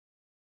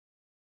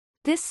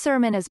This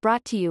sermon is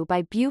brought to you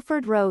by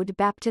Buford Road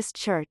Baptist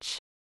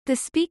Church. The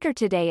speaker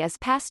today is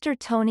Pastor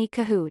Tony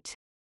Kohout.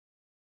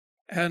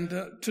 And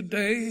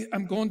today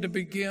I'm going to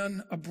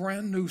begin a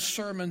brand new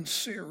sermon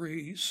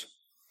series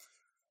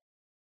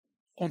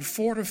on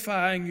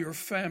fortifying your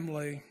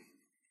family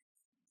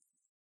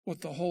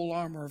with the whole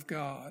armor of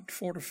God,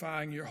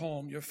 fortifying your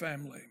home, your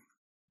family.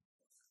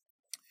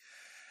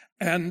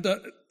 And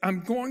I'm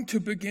going to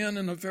begin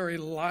in a very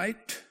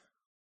light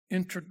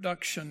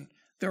introduction.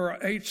 There are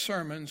 8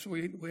 sermons.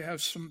 We have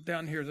some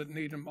down here that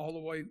need them all the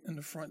way in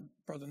the front,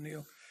 Brother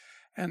Neil.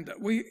 And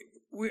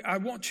I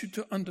want you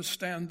to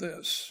understand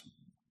this,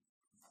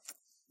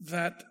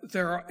 that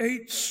there are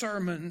 8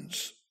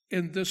 sermons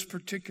in this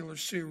particular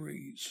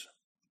series.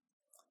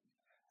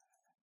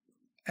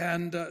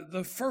 And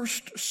the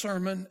first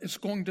sermon is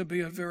going to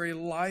be a very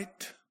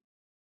light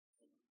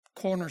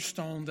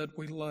cornerstone that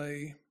we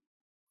lay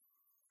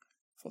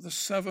for the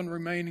 7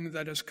 remaining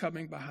that is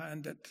coming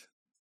behind it.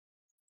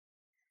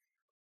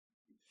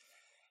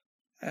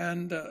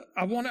 And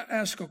I want to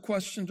ask a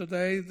question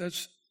today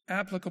that's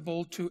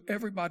applicable to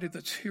everybody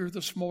that's here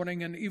this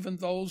morning and even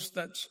those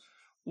that's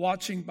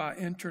watching by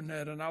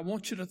internet. And I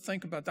want you to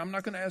think about that. I'm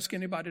not going to ask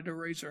anybody to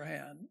raise their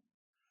hand.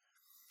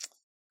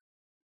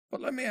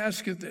 But let me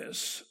ask you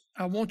this.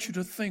 I want you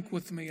to think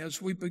with me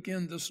as we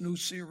begin this new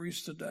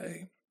series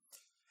today.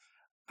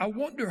 I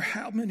wonder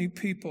how many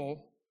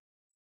people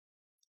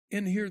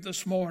in here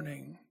this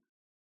morning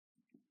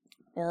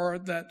or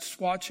that's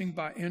watching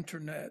by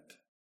internet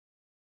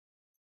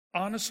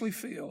honestly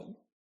feel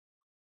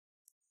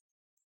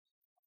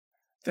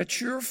that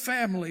your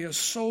family is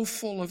so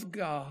full of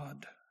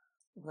God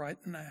right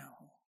now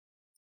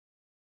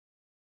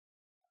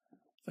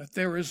that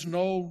there is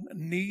no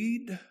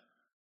need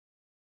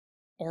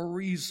or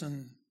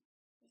reason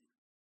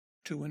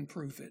to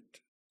improve it.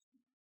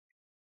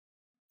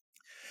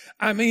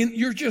 I mean,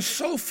 you're just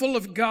so full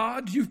of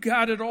God, you've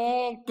got it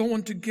all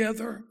going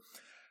together.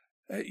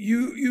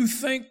 You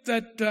think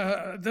that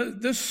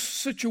this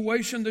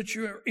situation that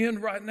you're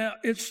in right now,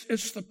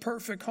 it's the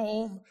perfect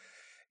home,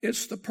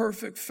 it's the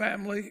perfect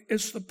family,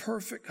 it's the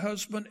perfect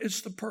husband,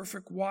 it's the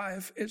perfect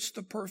wife, it's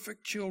the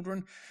perfect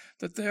children,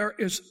 that there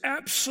is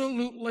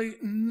absolutely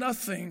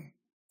nothing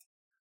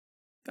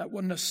that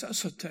would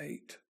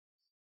necessitate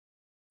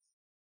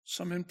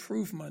some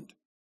improvement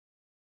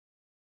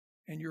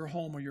in your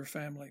home or your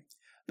family.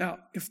 Now,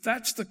 if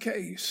that's the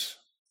case,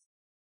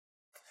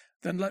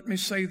 then let me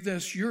say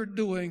this, you're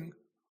doing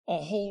a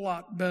whole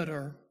lot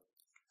better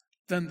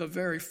than the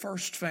very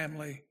first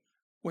family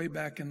way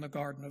back in the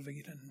Garden of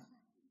Eden.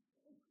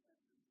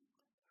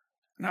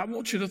 And I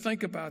want you to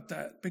think about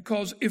that,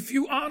 because if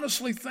you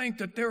honestly think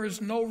that there is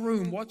no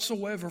room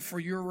whatsoever for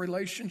your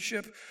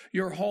relationship,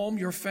 your home,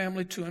 your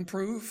family to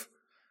improve,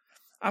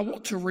 I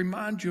want to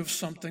remind you of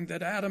something,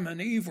 that Adam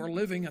and Eve were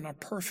living in a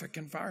perfect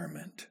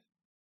environment.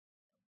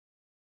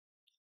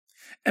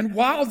 And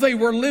while they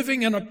were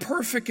living in a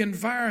perfect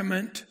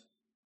environment,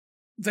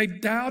 they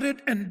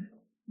doubted and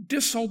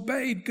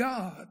disobeyed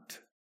God.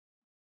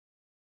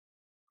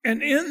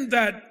 And in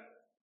that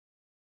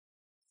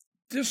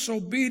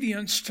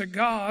disobedience to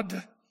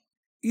God,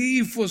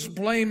 Eve was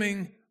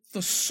blaming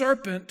the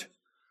serpent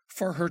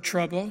for her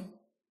trouble.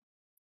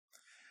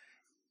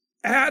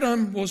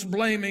 Adam was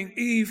blaming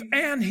Eve,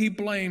 and he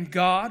blamed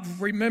God.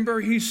 Remember,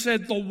 he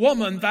said, "The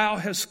woman thou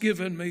hast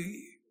given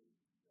me."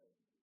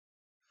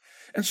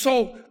 And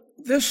so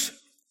this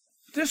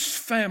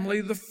family,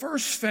 the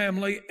first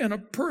family in a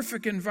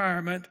perfect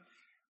environment,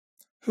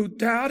 who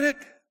doubted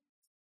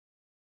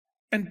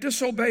and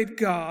disobeyed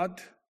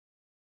God,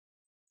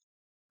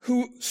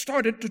 who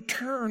started to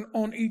turn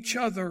on each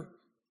other.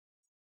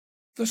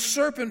 The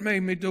serpent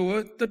made me do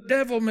it. The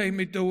devil made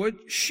me do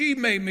it. She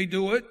made me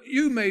do it.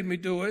 You made me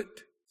do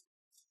it.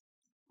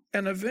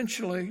 And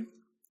eventually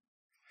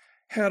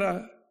had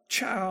a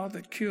child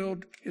that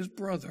killed his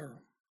brother.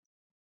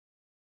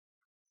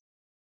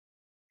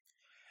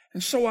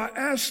 And so I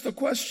ask the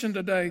question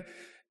today,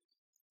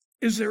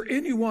 is there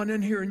anyone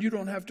in here, and you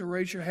don't have to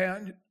raise your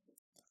hand,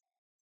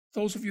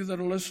 those of you that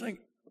are listening,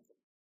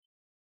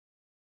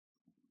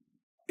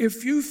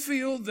 if you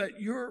feel that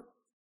your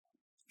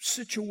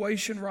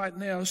situation right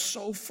now is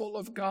so full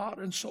of God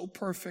and so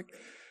perfect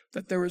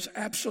that there is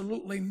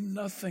absolutely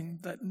nothing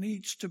that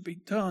needs to be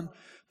done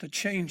to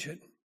change it,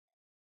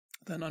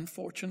 then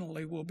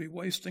unfortunately we'll be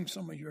wasting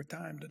some of your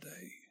time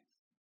today.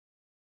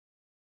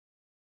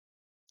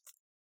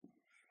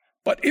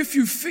 But if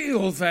you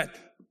feel that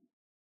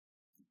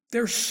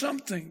there's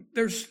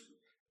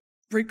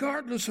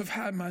regardless of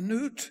how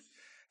minute,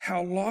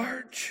 how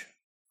large,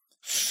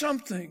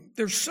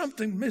 there's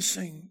something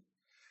missing.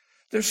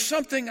 There's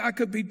something I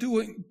could be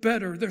doing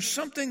better. There's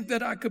something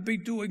that I could be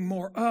doing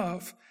more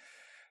of.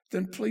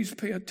 Then please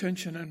pay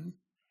attention and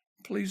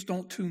please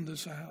don't tune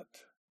this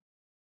out.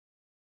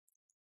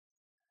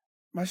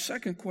 My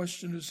second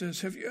question is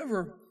this. Have you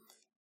ever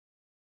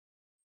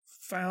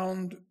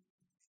found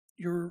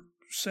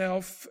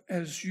yourself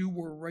as you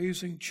were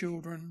raising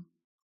children,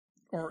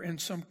 or in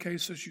some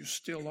cases you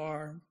still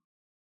are,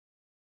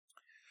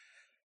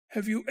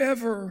 Have you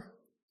ever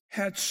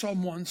had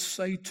someone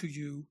say to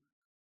you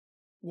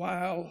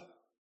while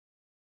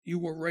you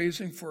were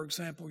raising, for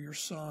example, your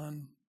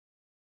son,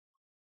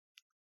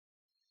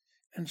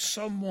 and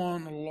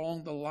someone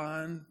along the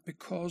line,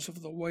 because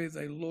of the way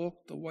they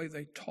looked, the way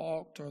they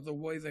talked, or the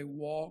way they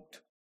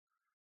walked,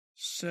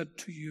 said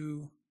to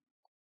you,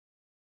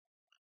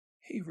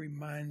 "He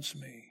reminds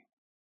me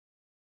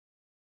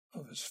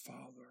of his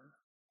father"?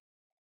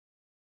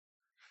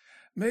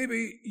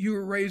 Maybe you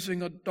were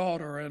raising a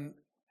daughter, and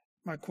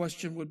my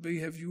question would be,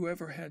 have you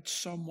ever had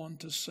someone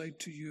to say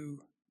to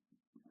you,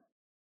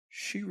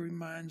 "She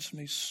reminds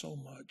me so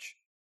much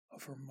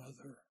of her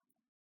mother"?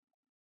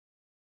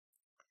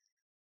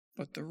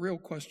 But the real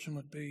question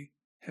would be,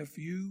 have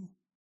you,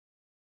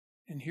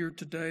 and here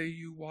today,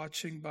 you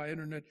watching by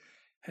internet,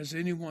 has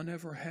anyone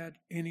ever had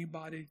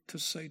anybody to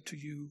say to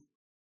you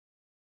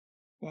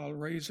while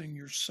raising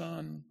your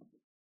son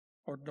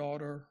or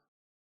daughter,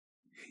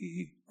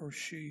 "He or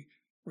she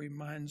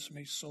reminds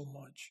me so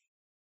much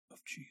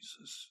of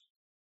Jesus"?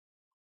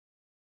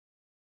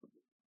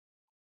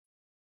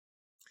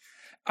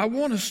 I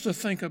want us to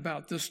think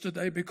about this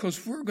today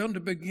because we're going to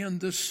begin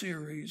this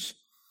series,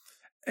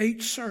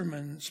 8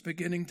 sermons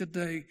beginning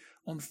today,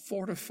 on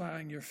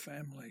fortifying your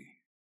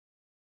family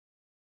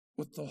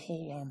with the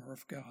whole armor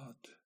of God.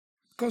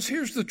 Because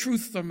here's the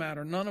truth of the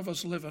matter. None of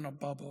us live in a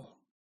bubble.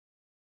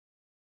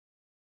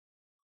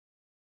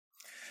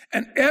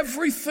 And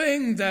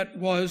everything that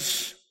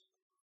was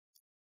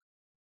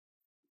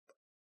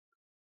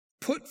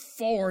put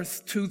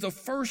forth to the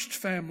first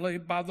family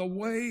by the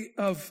way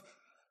of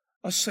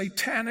a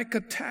satanic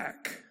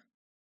attack,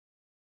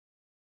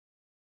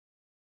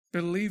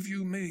 believe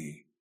you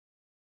me,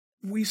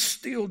 we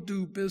still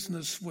do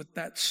business with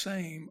that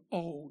same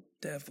old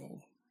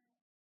devil.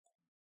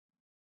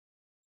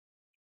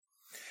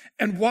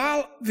 And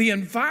while the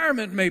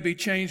environment may be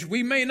changed,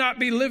 we may not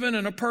be living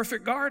in a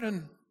perfect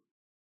garden.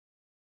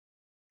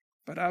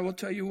 But I will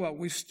tell you what,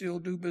 we still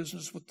do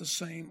business with the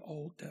same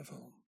old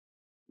devil.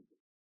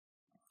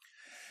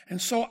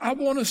 And so I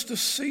want us to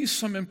see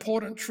some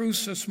important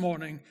truths this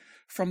morning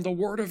from the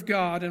Word of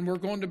God, and we're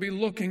going to be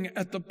looking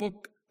at the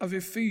book of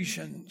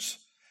Ephesians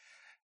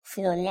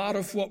for a lot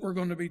of what we're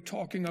going to be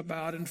talking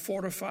about in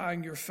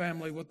fortifying your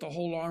family with the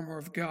whole armor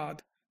of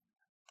God.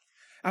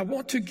 I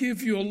want to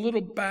give you a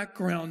little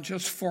background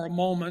just for a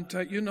moment.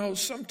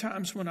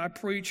 Sometimes when I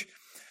preach,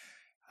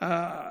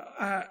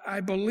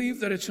 I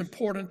believe that it's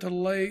important to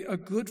lay a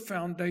good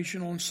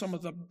foundation on some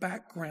of the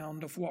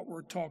background of what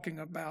we're talking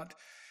about.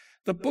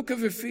 The book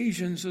of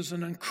Ephesians is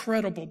an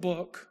incredible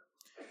book.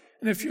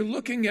 And if you're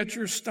looking at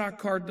your stock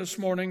card this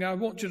morning, I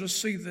want you to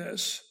see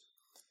this.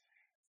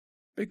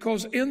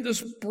 Because in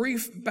this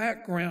brief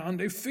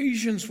background,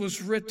 Ephesians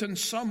was written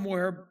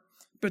somewhere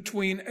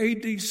between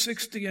AD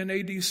 60 and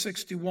AD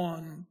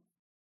 61.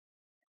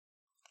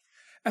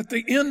 At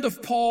the end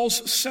of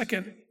Paul's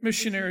second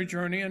missionary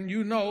journey, and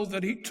you know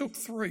that he took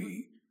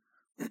 3,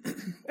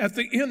 at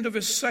the end of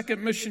his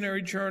second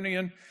missionary journey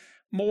and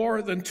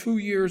more than 2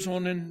 years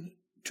on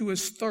into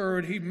his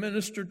third, he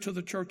ministered to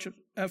the church of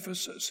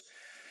Ephesus.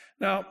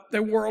 Now,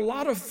 there were a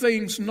lot of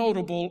things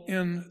notable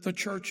in the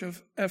church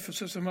of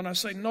Ephesus. And when I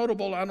say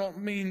notable, I don't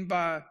mean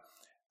by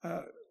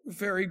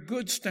very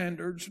good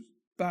standards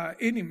by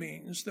any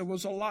means. There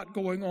was a lot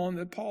going on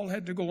that Paul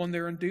had to go in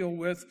there and deal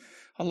with,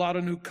 a lot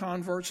of new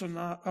converts and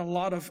a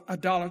lot of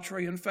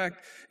idolatry. In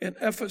fact, in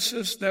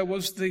Ephesus, there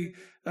was the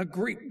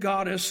Greek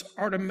goddess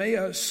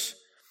Artemis,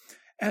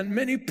 and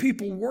many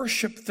people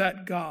worshiped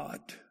that god.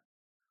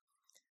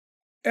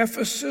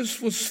 Ephesus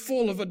was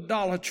full of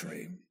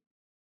idolatry.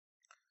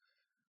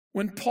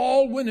 When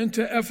Paul went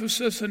into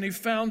Ephesus and he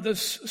found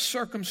this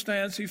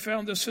circumstance, he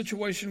found this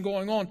situation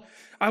going on,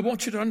 I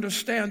want you to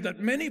understand that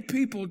many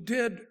people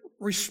did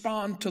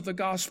respond to the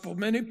gospel.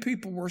 Many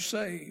people were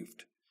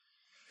saved.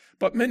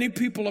 But many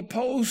people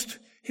opposed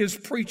his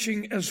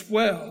preaching as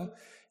well.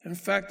 In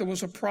fact, there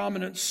was a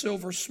prominent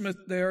silversmith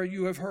there.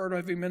 You have heard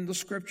of him in the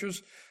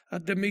scriptures,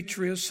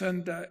 Demetrius.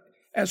 And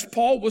as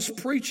Paul was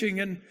preaching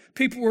and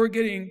people were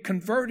getting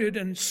converted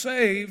and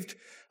saved,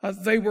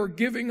 they were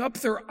giving up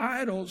their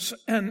idols,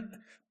 and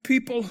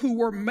people who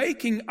were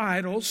making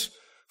idols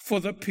for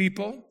the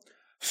people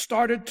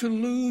started to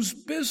lose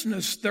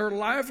business. Their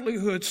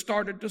livelihood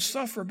started to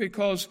suffer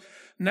because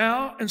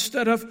now,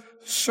 instead of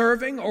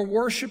serving or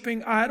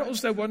worshiping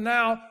idols, they were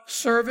now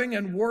serving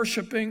and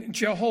worshiping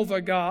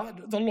Jehovah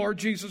God, the Lord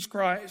Jesus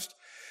Christ.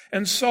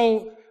 And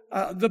so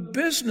the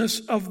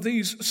business of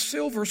these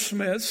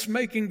silversmiths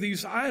making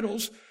these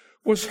idols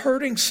was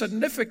hurting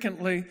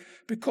significantly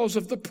because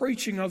of the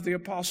preaching of the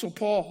Apostle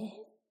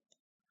Paul.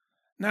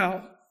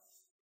 Now,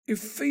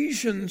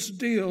 Ephesians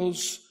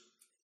deals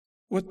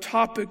with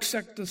topics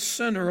at the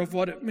center of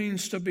what it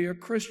means to be a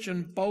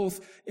Christian,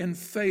 both in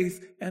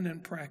faith and in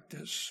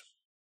practice.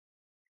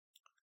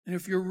 And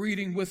if you're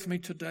reading with me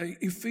today,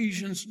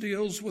 Ephesians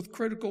deals with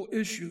critical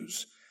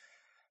issues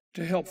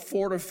to help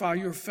fortify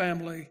your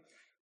family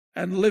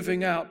and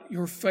living out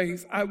your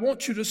faith. I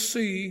want you to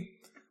see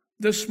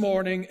this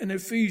morning in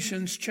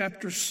Ephesians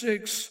chapter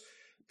 6,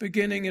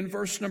 beginning in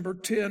verse number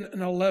 10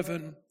 and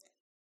 11.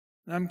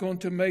 And I'm going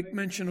to make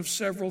mention of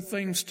several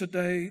things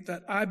today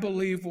that I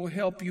believe will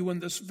help you in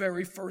this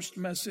very first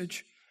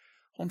message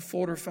on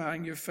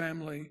fortifying your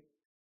family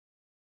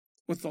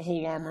with the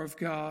whole armor of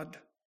God.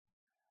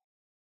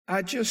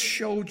 I just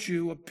showed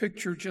you a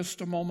picture just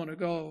a moment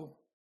ago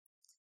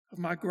of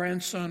my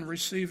grandson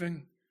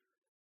receiving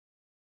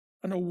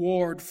an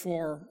award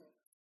for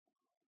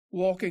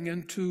walking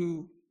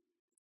into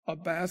a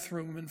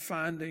bathroom and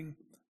finding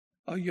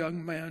a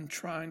young man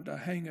trying to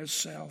hang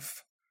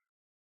himself,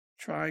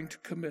 trying to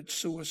commit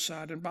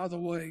suicide. And by the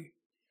way,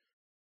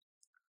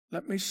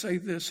 let me say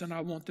this, and I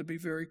want to be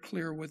very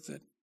clear with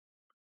it.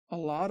 A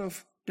lot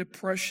of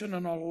depression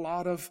and a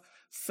lot of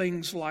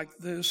things like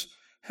this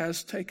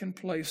has taken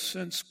place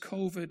since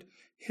COVID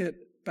hit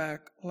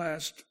back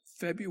last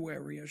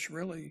February-ish,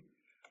 really.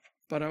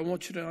 But I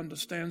want you to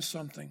understand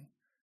something,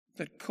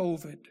 that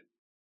COVID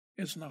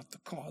is not the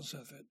cause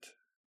of it.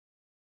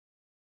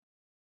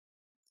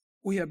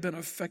 We have been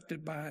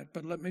affected by it,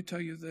 but let me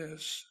tell you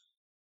this.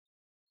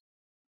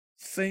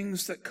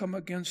 Things that come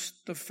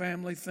against the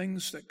family,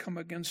 things that come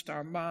against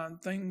our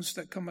mind, things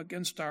that come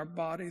against our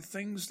body,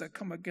 things that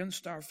come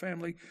against our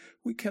family,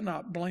 we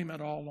cannot blame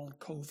it all on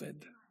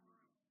COVID.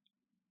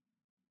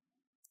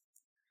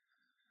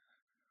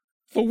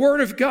 The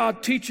Word of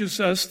God teaches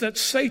us that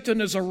Satan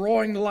is a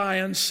roaring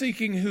lion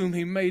seeking whom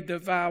he may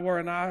devour,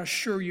 and I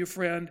assure you,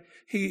 friend,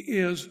 he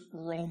is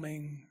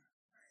roaming.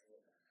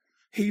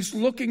 He's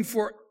looking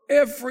for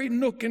every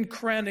nook and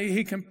cranny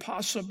he can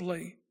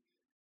possibly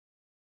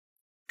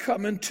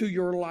come into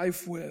your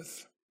life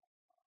with.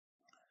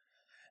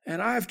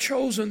 And I've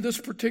chosen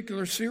this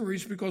particular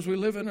series because we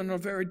live in a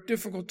very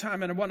difficult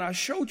time. And when I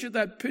showed you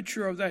that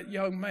picture of that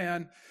young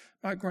man,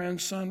 my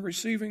grandson,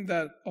 receiving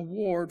that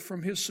award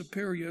from his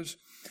superiors,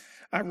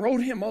 I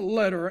wrote him a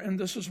letter, and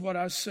this is what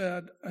I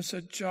said. I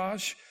said,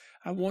 Josh,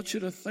 I want you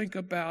to think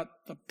about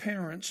the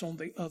parents on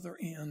the other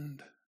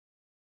end.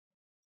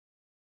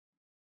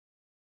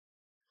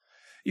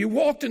 You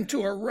walked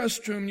into a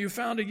restroom, you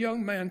found a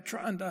young man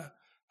trying to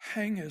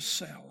hang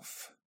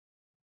himself.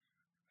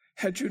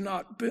 Had you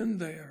not been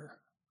there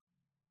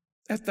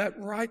at that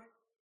right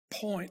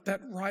point,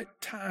 that right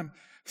time,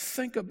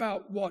 think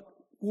about what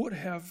would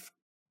have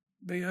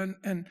been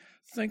and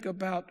think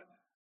about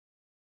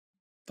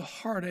the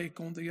heartache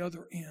on the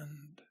other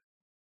end.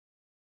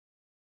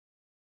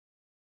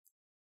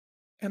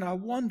 And I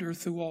wonder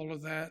through all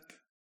of that,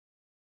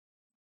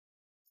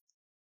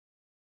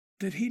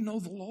 did he know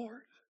the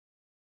Lord?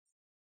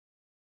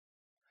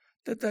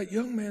 Did that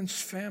young man's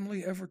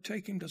family ever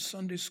take him to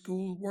Sunday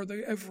school? Were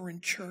they ever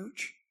in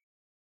church?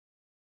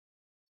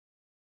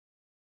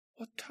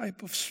 What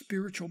type of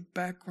spiritual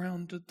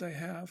background did they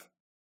have?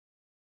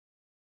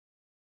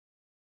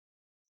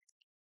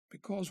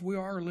 Because we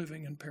are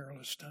living in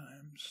perilous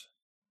times,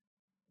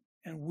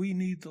 and we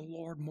need the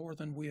Lord more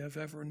than we have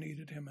ever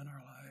needed him in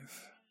our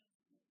life.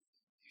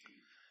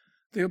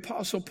 The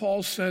Apostle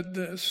Paul said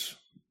this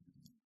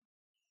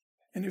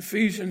in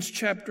Ephesians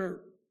chapter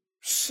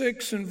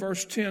 6 and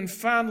verse 10,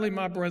 finally,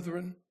 my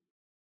brethren,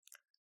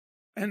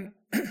 and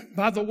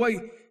by the way,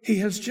 he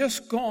has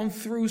just gone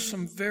through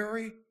some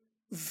very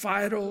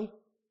vital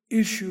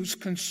issues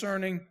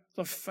concerning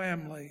the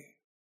family.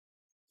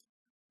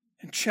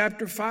 In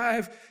chapter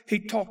 5, he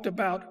talked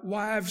about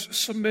wives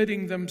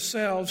submitting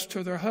themselves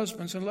to their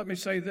husbands. And let me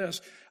say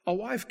this, a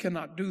wife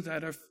cannot do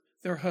that if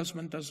their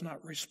husband does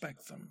not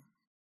respect them.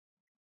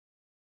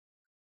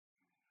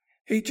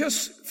 He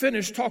just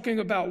finished talking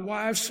about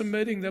wives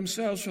submitting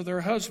themselves to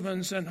their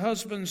husbands and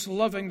husbands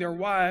loving their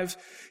wives.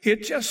 He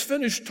had just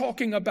finished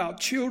talking about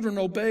children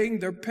obeying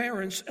their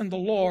parents and the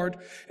Lord.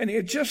 And he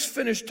had just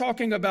finished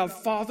talking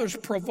about fathers,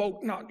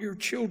 provoke not your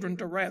children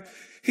to wrath.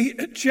 He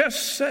had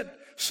just set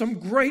some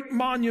great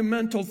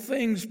monumental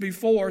things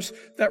before us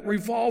that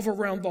revolve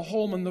around the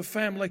home and the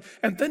family.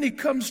 And then he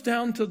comes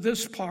down to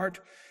this part.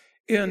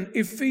 In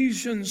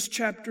Ephesians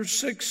chapter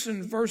 6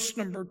 and verse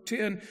number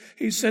 10,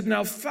 he said,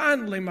 now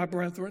finally, my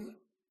brethren,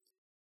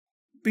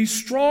 be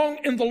strong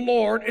in the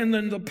Lord and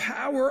in the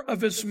power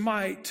of his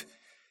might.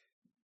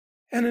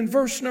 And in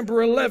verse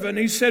number 11,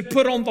 he said,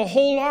 put on the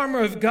whole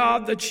armor of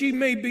God that ye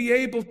may be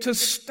able to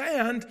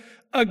stand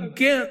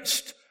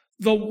against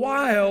the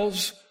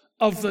wiles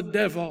of the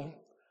devil.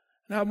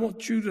 And I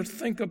want you to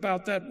think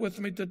about that with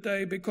me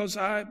today, because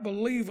I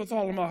believe with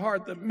all of my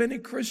heart that many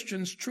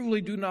Christians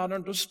truly do not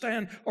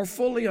understand or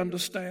fully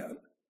understand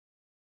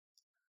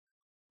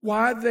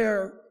why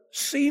there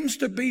seems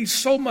to be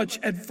so much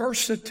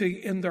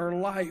adversity in their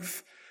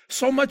life,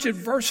 so much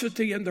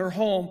adversity in their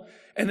home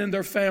and in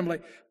their family.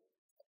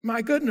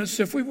 My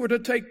goodness, if we were to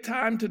take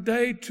time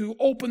today to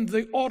open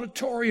the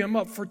auditorium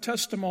up for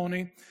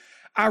testimony,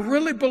 I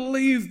really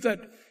believe that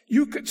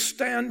You could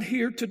stand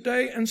here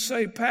today and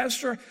say,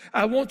 Pastor,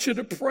 I want you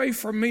to pray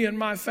for me and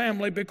my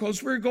family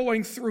because we're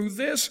going through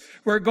this,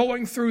 we're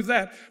going through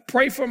that.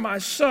 Pray for my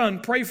son,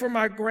 pray for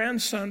my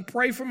grandson,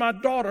 pray for my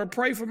daughter,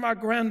 pray for my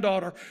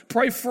granddaughter,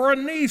 pray for a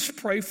niece,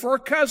 pray for a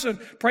cousin,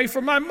 pray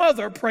for my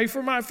mother, pray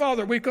for my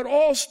father. We could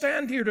all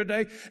stand here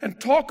today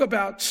and talk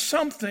about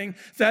something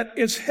that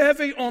is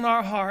heavy on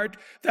our heart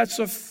that's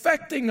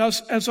affecting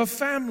us as a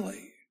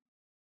family.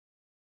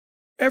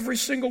 Every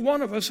single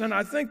one of us, and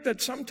I think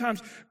that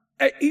sometimes,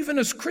 even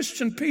as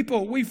Christian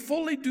people, we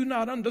fully do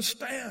not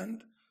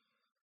understand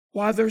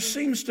why there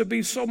seems to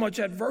be so much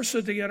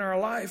adversity in our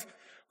life,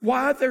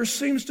 why there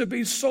seems to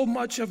be so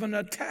much of an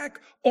attack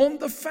on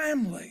the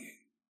family.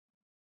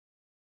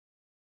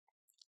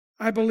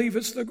 I believe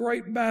it's the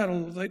great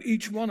battle that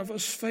each one of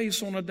us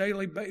face on a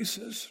daily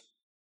basis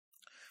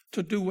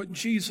to do what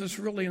Jesus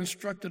really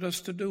instructed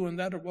us to do, and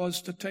that it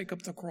was to take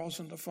up the cross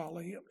and to follow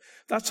him.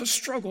 That's a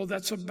struggle,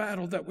 that's a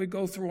battle that we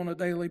go through on a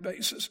daily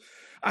basis.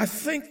 I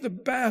think the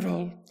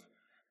battle,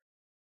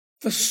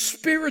 the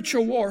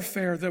spiritual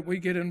warfare that we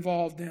get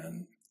involved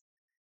in,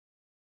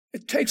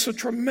 it takes a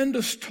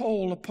tremendous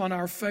toll upon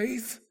our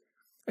faith.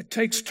 It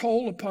takes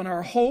toll upon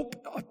our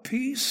hope, our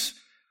peace,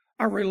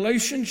 our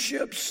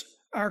relationships,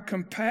 our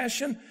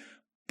compassion.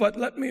 But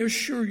let me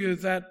assure you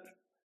that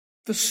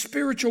the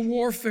spiritual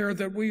warfare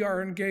that we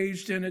are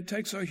engaged in, it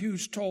takes a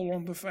huge toll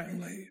on the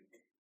family.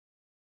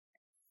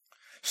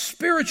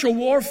 Spiritual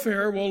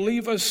warfare will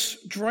leave us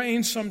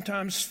drained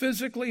sometimes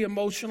physically,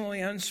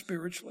 emotionally, and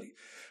spiritually.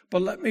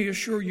 But let me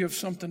assure you of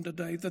something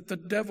today, that the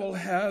devil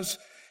has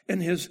in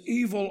his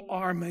evil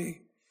army,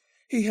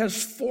 he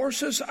has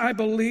forces, I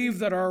believe,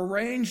 that are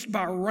arranged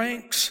by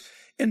ranks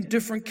in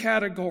different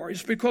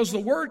categories. Because the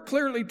word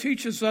clearly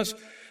teaches us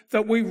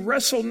that we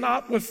wrestle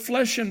not with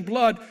flesh and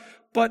blood,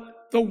 but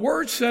the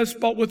word says,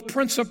 but with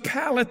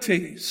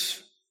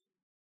principalities.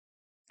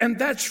 And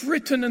that's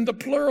written in the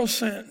plural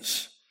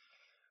sense.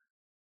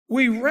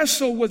 We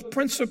wrestle with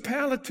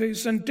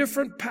principalities and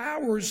different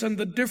powers and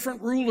the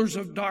different rulers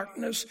of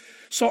darkness.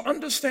 So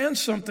understand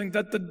something,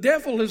 that the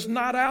devil is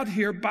not out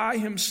here by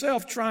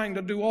himself trying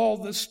to do all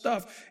this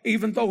stuff,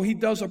 even though he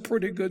does a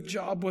pretty good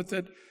job with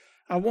it.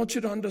 I want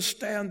you to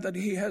understand that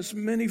he has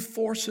many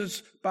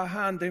forces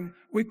behind him.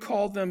 We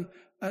call them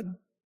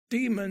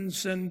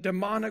demons and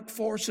demonic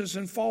forces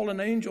and fallen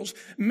angels.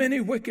 Many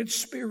wicked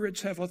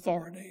spirits have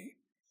authority.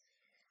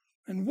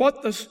 And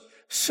what this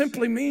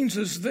simply means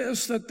is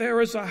this, that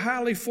there is a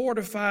highly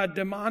fortified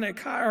demonic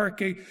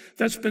hierarchy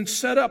that's been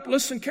set up,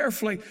 listen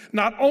carefully,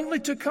 not only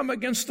to come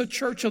against the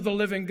church of the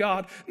living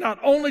God, not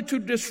only to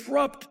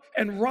disrupt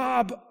and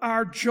rob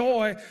our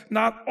joy,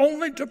 not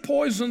only to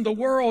poison the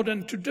world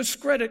and to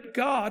discredit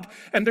God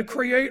and to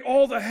create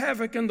all the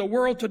havoc in the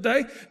world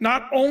today,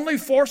 not only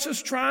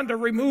forces trying to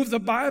remove the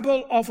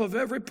Bible off of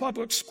every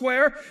public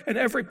square and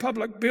every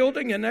public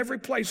building and every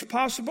place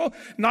possible,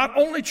 not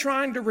only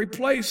trying to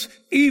replace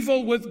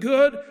evil with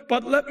good,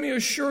 but let me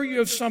assure you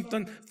of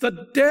something.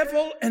 The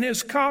devil and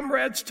his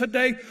comrades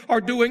today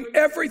are doing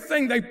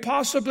everything they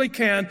possibly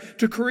can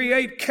to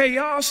create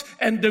chaos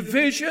and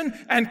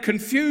division and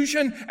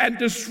confusion and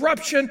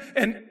disruption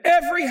in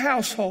every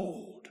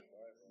household.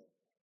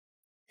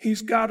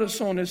 He's got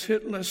us on his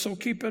hit list, so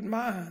keep in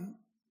mind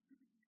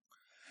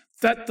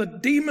that the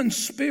demon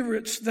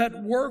spirits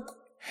that work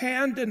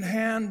hand in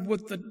hand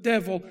with the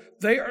devil,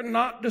 they are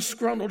not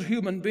disgruntled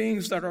human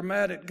beings that are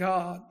mad at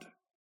God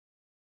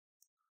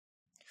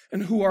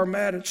and who are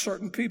mad at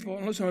certain people.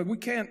 And listen, we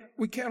can't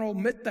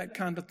omit that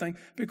kind of thing,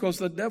 because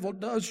the devil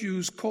does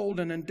use cold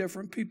and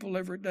indifferent people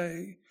every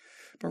day.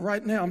 But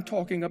right now I'm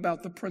talking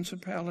about the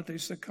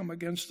principalities that come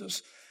against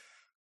us.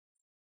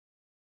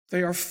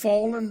 They are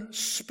fallen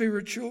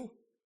spiritual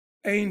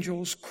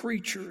angels,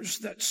 creatures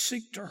that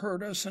seek to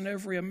hurt us in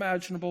every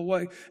imaginable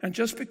way. And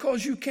just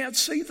because you can't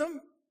see them,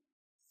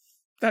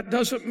 that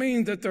doesn't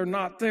mean that they're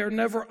not there.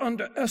 Never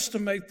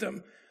underestimate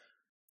them.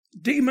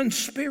 Demon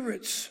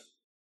spirits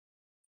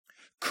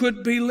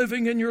could be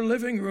living in your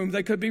living room.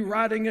 They could be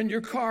riding in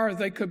your car.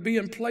 They could be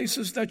in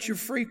places that you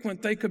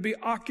frequent. They could be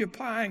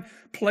occupying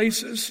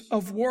places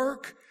of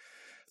work.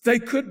 They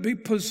could be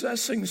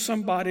possessing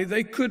somebody.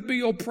 They could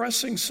be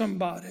oppressing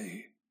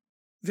somebody.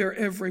 They're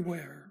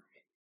everywhere.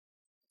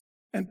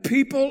 And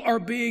people are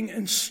being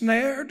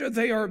ensnared.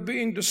 They are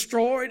being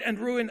destroyed and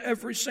ruined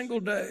every single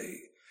day.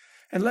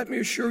 And let me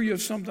assure you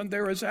of something.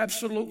 There is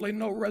absolutely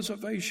no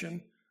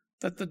reservation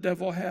that the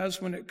devil has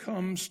when it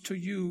comes to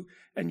you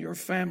and your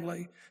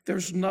family.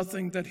 There's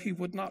nothing that he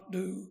would not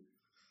do.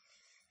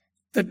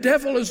 The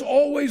devil is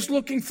always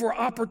looking for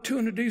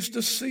opportunities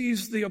to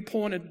seize the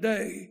appointed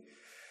day.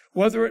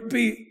 Whether it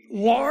be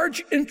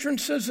large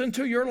entrances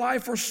into your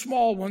life or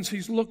small ones,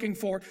 he's looking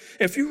for.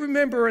 If you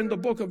remember in the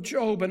book of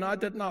Job, and I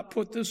did not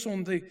put this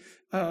on the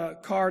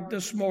card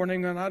this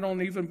morning, and I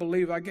don't even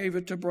believe I gave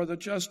it to Brother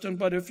Justin,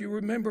 but if you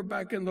remember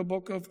back in the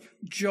book of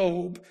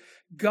Job,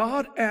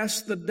 God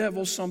asked the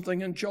devil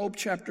something in Job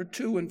chapter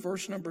 2 and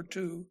verse number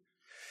 2.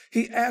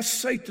 He asked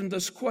Satan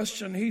this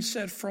question. He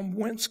said, "From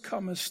whence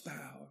comest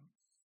thou?"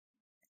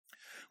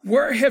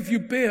 Where have you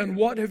been?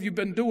 What have you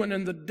been doing?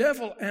 And the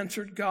devil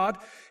answered God.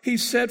 He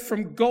said,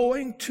 from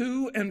going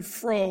to and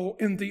fro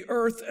in the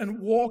earth and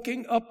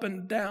walking up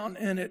and down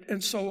in it.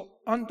 And so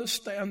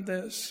understand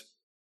this.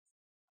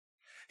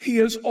 He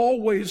is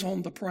always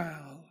on the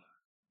prowl.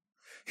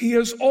 He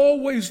is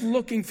always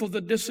looking for the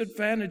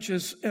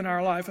disadvantages in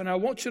our life. And I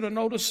want you to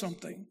notice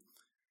something.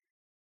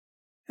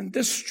 And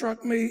this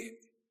struck me,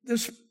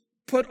 this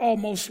put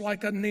almost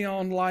like a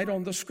neon light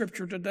on the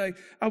scripture today.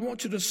 I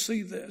want you to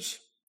see this.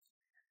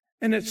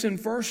 And it's in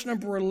verse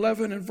number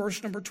 11 and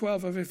verse number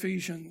 12 of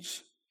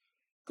Ephesians.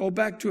 Go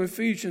back to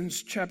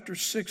Ephesians chapter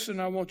 6,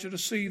 and I want you to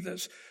see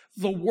this.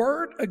 The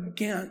word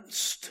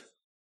against,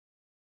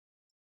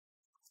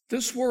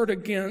 this word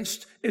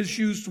against is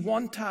used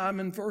one time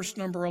in verse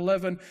number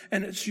 11,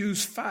 and it's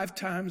used 5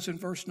 times in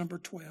verse number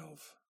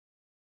 12.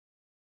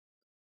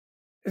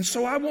 And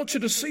so I want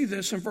you to see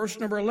this in verse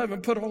number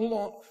 11. Put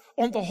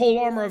on the whole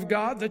armor of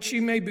God that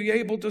ye may be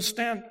able to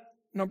stand,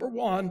 number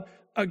 1,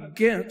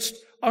 against,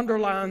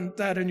 underline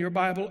that in your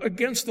Bible,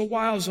 against the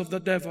wiles of the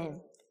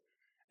devil.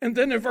 And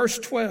then in verse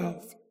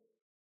 12,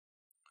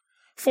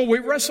 for we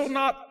wrestle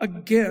not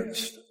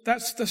against,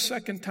 that's the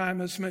second time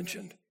it's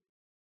mentioned,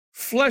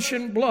 flesh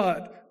and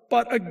blood,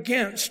 but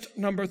against,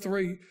 number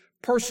 3,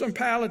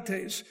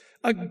 principalities,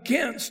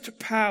 against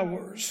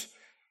powers.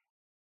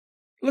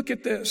 Look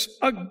at this,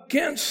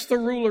 against the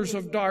rulers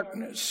of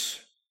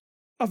darkness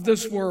of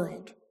this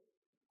world.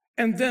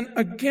 And then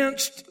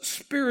against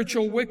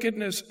spiritual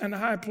wickedness in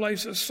high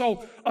places.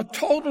 So a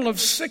total of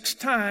 6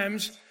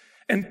 times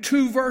in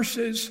 2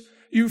 verses,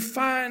 you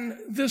find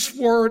this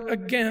word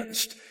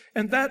against.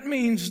 And that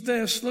means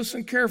this,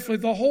 listen carefully,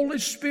 the Holy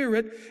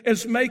Spirit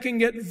is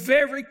making it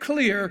very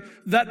clear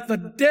that the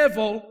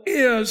devil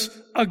is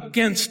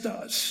against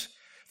us.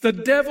 The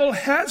devil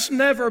has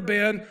never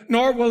been,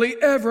 nor will he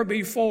ever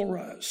be for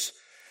us.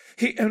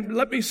 And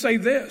let me say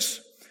this.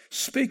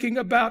 Speaking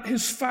about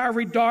his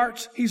fiery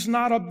darts, he's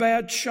not a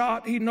bad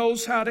shot. He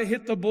knows how to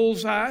hit the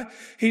bullseye.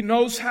 He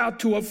knows how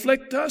to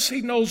afflict us.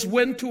 He knows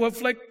when to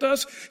afflict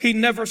us. He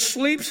never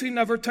sleeps. He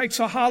never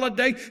takes a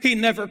holiday. He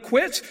never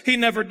quits. He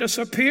never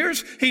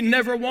disappears. He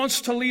never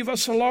wants to leave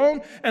us alone.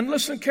 And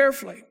listen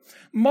carefully.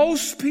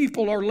 Most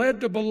people are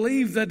led to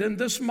believe that in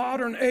this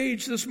modern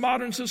age, this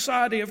modern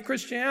society of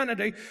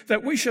Christianity,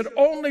 that we should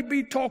only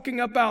be talking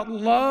about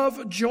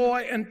love,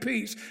 joy, and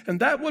peace.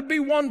 And that would be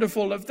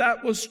wonderful if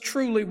that was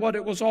truly what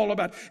it was all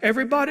about.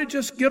 Everybody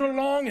just get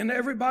along and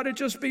everybody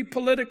just be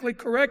politically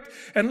correct.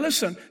 And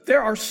listen,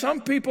 there are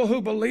some people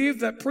who believe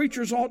that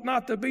preachers ought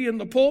not to be in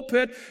the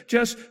pulpit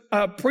just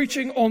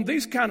preaching on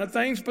these kind of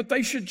things, but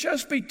they should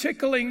just be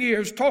tickling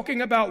ears,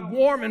 talking about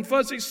warm and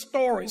fuzzy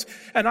stories.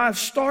 And I've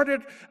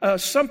started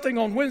something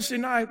on Wednesday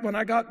night when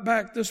I got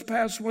back this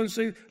past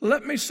Wednesday.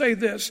 Let me say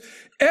this.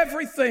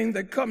 Everything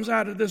that comes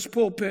out of this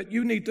pulpit,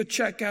 you need to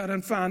check out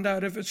and find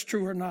out if it's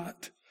true or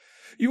not.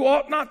 You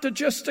ought not to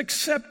just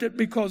accept it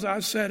because I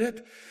said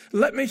it.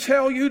 Let me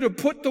tell you to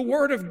put the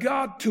Word of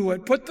God to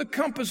it. Put the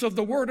compass of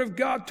the Word of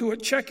God to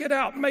it. Check it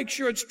out. Make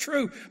sure it's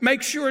true.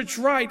 Make sure it's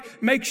right.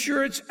 Make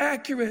sure it's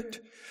accurate.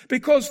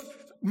 Because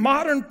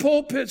modern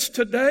pulpits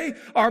today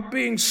are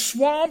being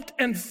swamped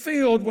and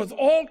filled with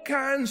all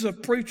kinds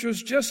of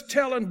preachers just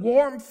telling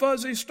warm,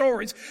 fuzzy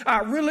stories. I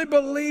really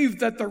believe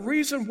that the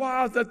reason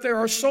why that there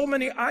are so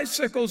many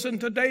icicles in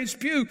today's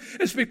pew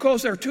is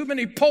because there are too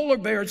many polar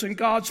bears in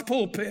God's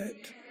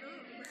pulpit.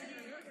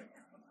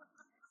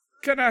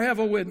 Can I have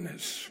a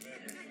witness?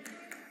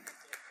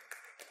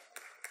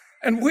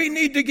 And we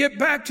need to get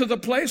back to the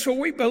place where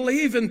we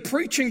believe in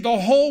preaching the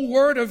whole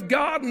Word of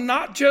God,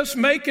 not just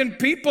making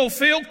people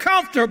feel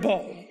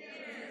comfortable.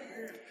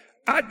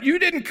 You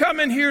didn't come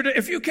in here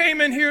if you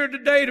came in here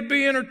today to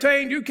be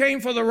entertained, you came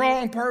for the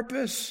wrong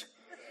purpose.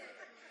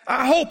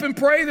 I hope and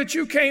pray that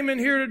you came in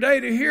here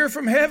today to hear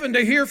from heaven,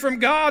 to hear from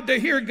God, to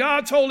hear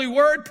God's holy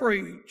word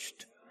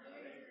preached.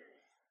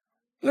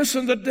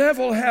 Listen, the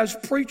devil has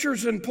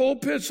preachers and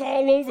pulpits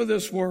all over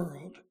this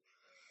world.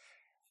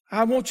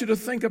 I want you to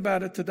think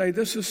about it today.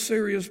 This is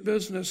serious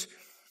business.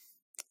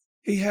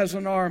 He has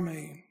an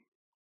army.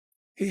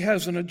 He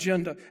has an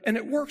agenda. And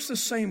it works the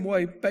same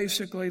way,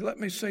 basically. Let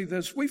me say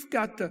this. We've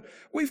got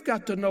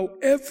to know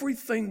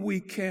everything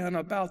we can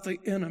about the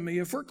enemy.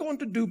 If we're going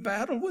to do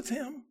battle with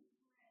him,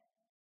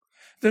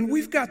 then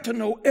we've got to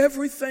know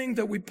everything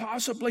that we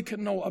possibly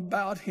can know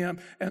about him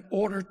in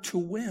order to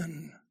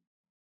win.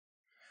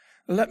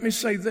 Let me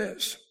say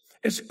this.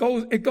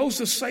 It goes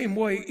the same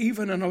way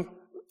even in a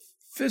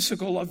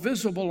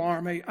visible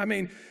army. I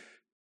mean,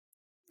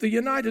 the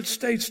United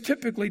States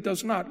typically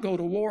does not go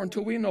to war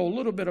until we know a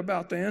little bit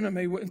about the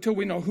enemy, until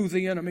we know who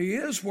the enemy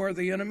is, where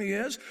the enemy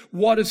is,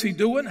 what is he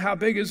doing, how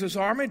big is his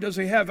army, does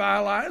he have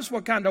allies,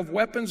 what kind of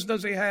weapons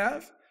does he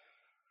have,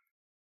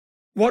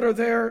 what are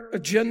their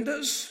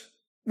agendas.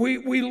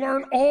 We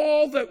learn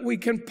all that we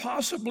can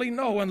possibly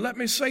know. And let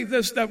me say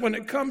this, that when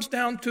it comes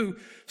down to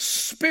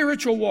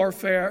spiritual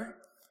warfare,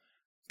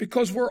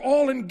 because we're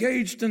all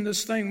engaged in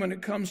this thing when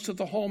it comes to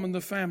the home and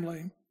the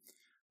family,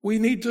 we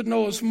need to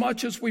know as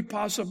much as we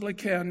possibly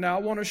can. Now,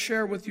 I want to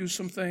share with you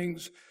some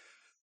things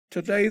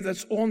today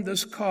that's on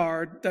this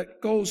card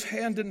that goes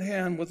hand in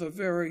hand with a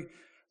very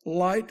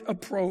light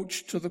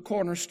approach to the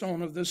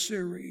cornerstone of this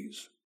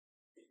series.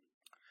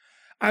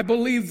 I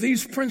believe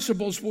these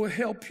principles will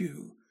help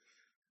you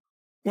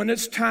when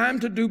it's time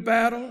to do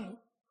battle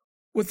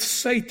with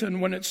Satan,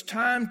 when it's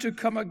time to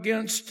come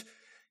against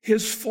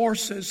his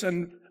forces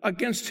and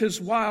against his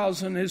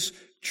wiles and his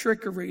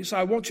trickeries.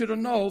 I want you to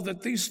know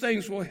that these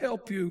things will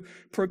help you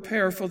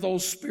prepare for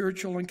those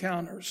spiritual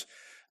encounters.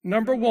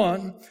 Number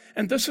one,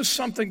 and this is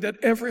something that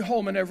every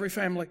home and every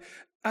family,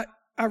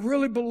 I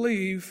really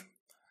believe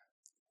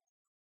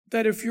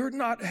that if you're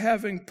not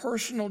having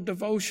personal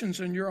devotions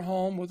in your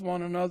home with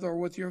one another or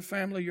with your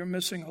family, you're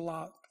missing a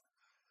lot.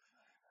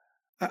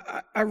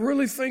 I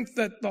really think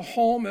that the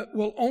home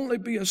will only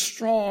be as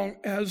strong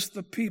as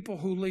the people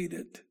who lead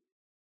it.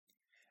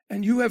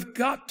 And you have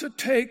got to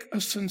take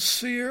a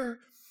sincere,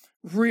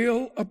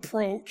 real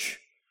approach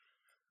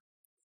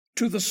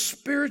to the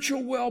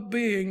spiritual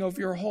well-being of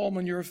your home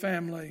and your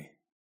family.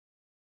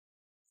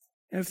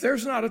 And if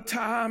there's not a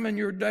time in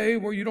your day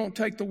where you don't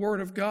take the Word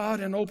of God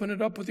and open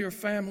it up with your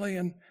family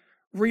and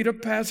read a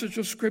passage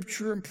of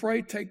Scripture and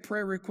pray, take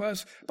prayer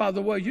requests. By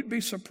the way, you'd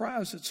be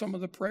surprised at some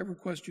of the prayer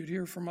requests you'd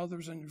hear from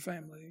others in your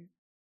family.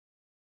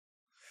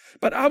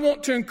 But I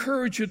want to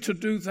encourage you to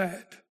do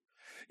that.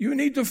 You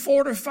need to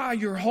fortify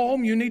your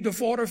home. You need to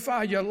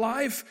fortify your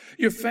life,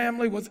 your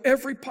family with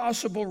every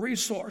possible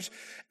resource.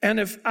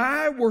 And if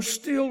I were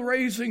still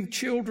raising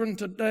children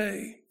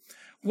today,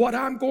 what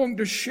I'm going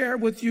to share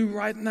with you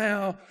right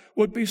now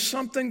would be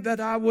something that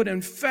I would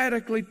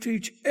emphatically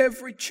teach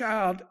every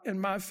child in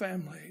my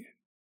family.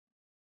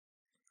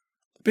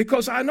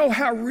 Because I know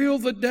how real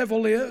the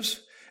devil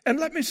is.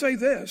 And let me say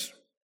this.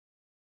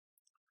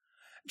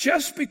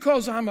 Just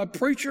because I'm a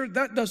preacher,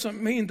 that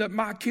doesn't mean that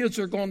my kids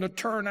are going to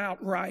turn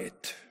out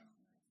right.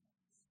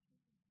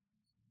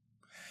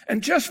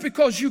 And just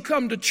because you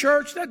come to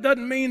church, that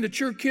doesn't mean that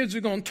your kids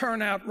are going to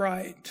turn out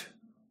right.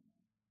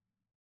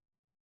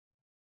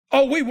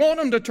 Oh, we want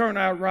them to turn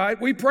out right.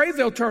 We pray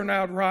they'll turn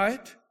out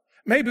right.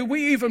 Maybe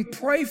we even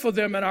pray for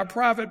them in our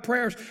private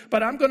prayers.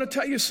 But I'm going to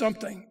tell you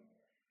something.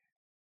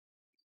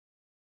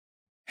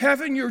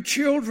 Having your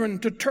children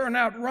to turn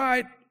out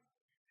right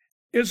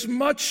is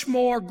much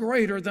more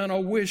greater than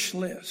a wish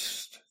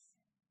list.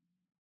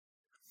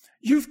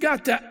 You've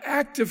got to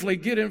actively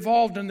get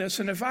involved in this.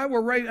 And if I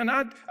were raising, and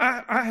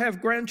I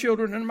have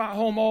grandchildren in my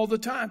home all the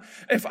time.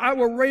 If I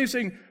were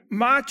raising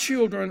my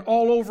children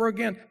all over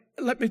again,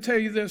 let me tell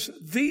you this,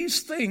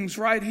 these things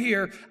right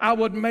here, I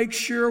would make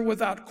sure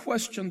without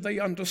question they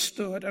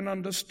understood and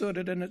understood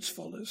it in its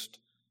fullest.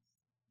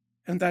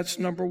 And that's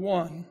number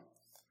one.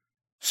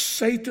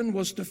 Satan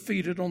was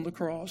defeated on the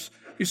cross.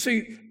 You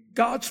see,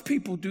 God's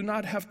people do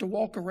not have to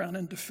walk around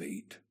in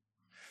defeat.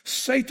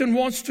 Satan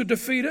wants to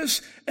defeat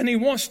us, and he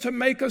wants to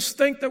make us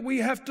think that we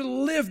have to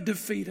live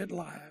defeated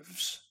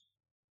lives.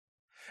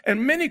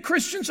 And many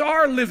Christians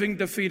are living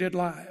defeated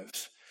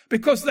lives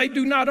because they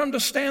do not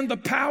understand the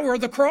power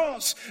of the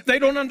cross. They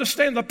don't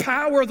understand the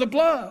power of the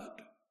blood.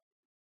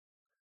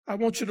 I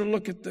want you to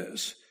look at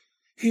this.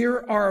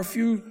 Here are a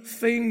few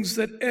things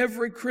that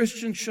every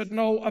Christian should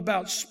know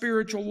about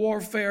spiritual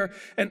warfare,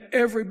 and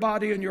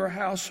everybody in your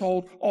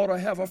household ought to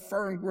have a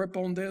firm grip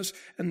on this.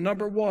 And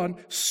number one,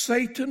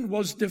 Satan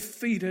was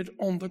defeated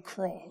on the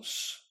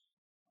cross.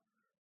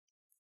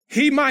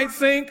 He might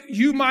think,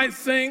 you might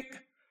think,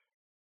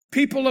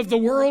 people of the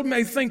world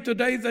may think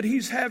today that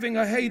he's having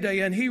a heyday,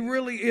 and he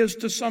really is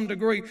to some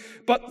degree.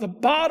 But the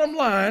bottom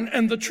line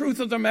and the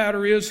truth of the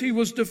matter is he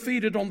was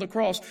defeated on the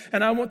cross.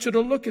 And I want you to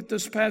look at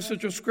this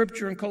passage of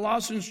Scripture in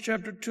Colossians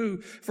chapter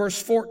 2,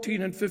 verse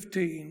 14 and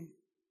 15.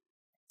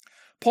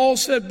 Paul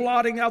said,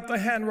 blotting out the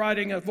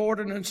handwriting of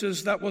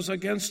ordinances that was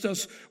against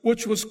us,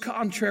 which was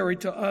contrary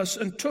to us,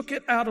 and took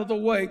it out of the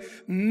way,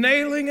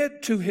 nailing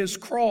it to his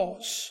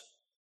cross.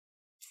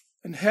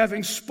 And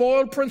having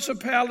spoiled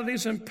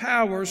principalities and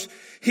powers,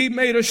 he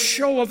made a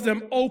show of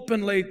them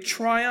openly,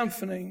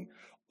 triumphing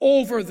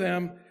over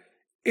them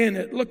in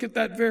it. Look at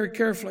that very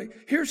carefully.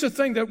 Here's the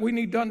thing that we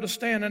need to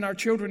understand, and our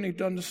children need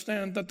to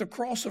understand, that the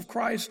cross of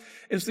Christ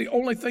is the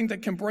only thing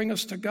that can bring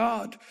us to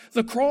God.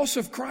 The cross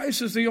of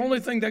Christ is the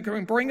only thing that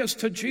can bring us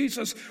to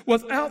Jesus.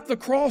 Without the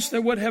cross,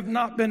 there would have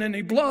not been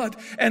any blood.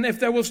 And if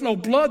there was no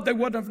blood, there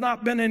would have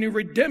not been any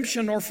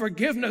redemption or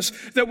forgiveness.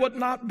 There would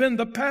not have been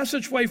the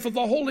passageway for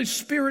the Holy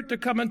Spirit to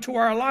come into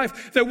our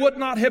life. There would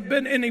not have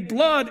been any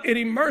blood,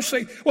 any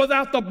mercy.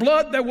 Without the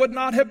blood, there would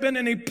not have been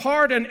any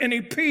pardon,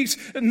 any peace,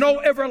 no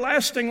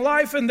everlasting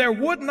life, and there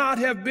would not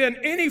have been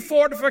any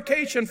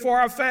fortification for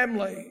our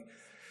family.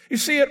 You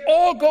see, it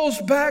all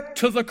goes back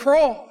to the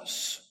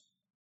cross.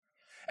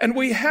 And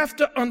we have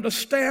to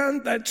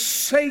understand that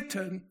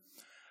Satan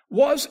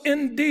was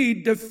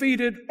indeed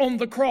defeated on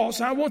the cross.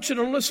 I want you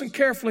to listen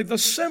carefully. The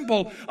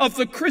symbol of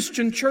the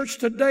Christian church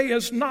today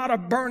is not a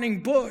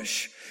burning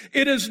bush.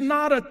 It is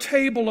not a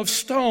table of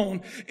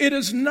stone. It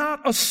is not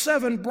a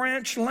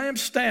 7-branch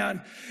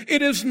lampstand.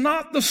 It is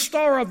not the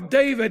Star of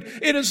David.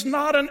 It is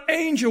not an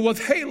angel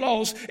with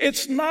halos.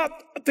 It's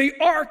not the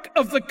Ark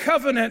of the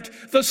Covenant.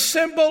 The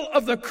symbol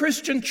of the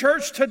Christian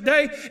church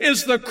today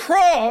is the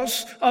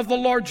cross of the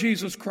Lord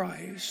Jesus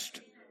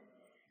Christ.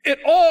 It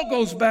all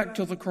goes back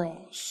to the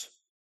cross.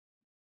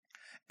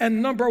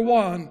 And number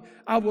one,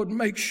 I would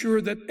make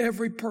sure that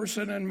every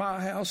person in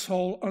my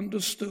household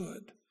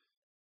understood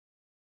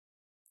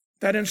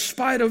that in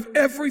spite of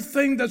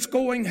everything that's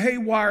going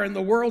haywire in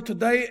the world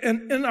today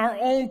and in our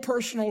own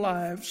personal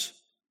lives,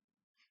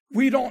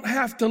 we don't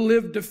have to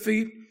live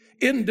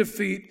in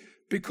defeat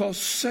because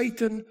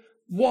Satan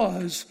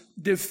was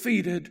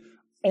defeated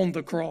on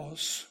the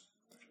cross.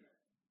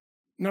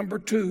 Number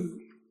two,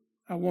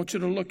 I want you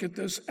to look at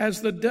this.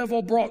 As the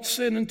devil brought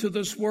sin into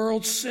this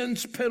world,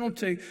 sin's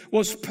penalty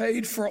was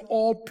paid for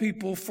all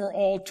people for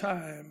all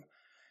time.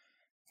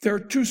 There are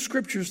 2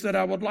 scriptures that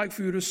I would like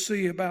for you to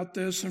see about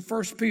this. In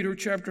 1 Peter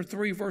chapter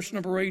 3, verse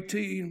number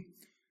 18,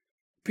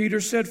 Peter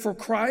said, "For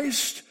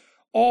Christ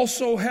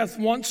also hath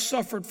once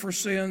suffered for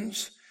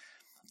sins,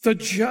 the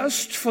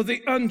just for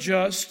the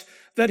unjust,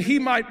 that he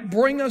might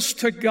bring us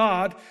to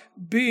God,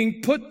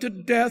 being put to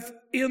death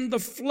in the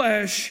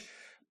flesh,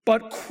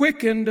 but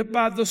quickened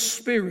by the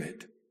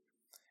Spirit."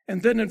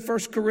 And then in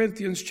 1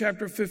 Corinthians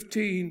chapter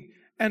 15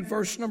 and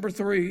verse number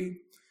 3,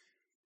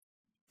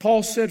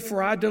 Paul said,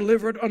 "For I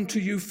delivered unto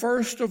you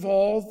first of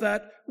all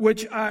that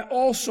which I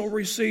also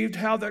received,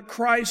 how that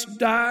Christ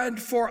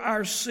died for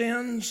our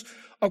sins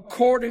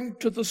according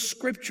to the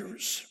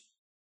Scriptures."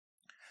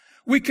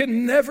 We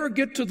can never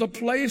get to the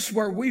place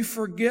where we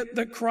forget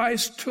that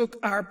Christ took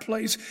our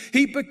place.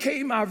 He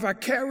became our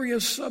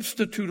vicarious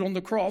substitute on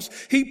the cross.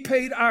 He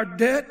paid our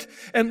debt.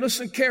 And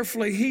listen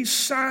carefully, he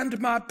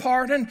signed my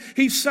pardon.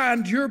 He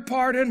signed your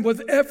pardon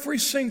with every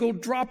single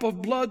drop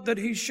of blood that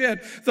he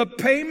shed. The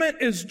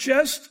payment is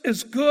just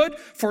as good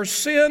for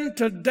sin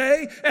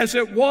today as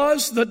it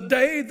was the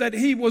day that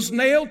he was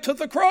nailed to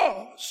the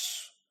cross.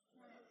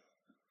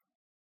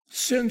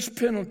 Sin's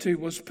penalty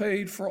was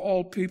paid for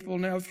all people.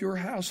 Now, if your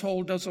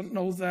household doesn't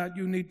know that,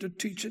 you need to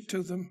teach it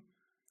to them.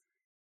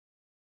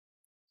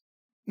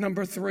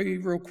 Number 3,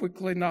 real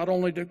quickly, not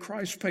only did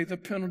Christ pay the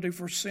penalty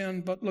for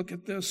sin, but look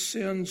at this,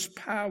 sin's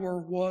power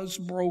was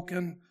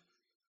broken.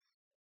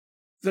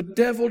 The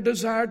devil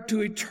desired to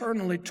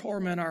eternally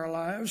torment our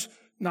lives,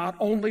 not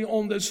only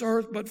on this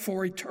earth, but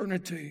for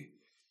eternity.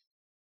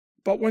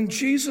 But when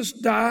Jesus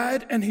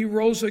died and he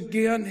rose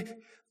again,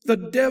 the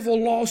devil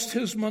lost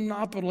his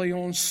monopoly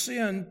on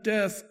sin,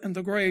 death, and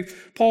the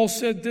grave. Paul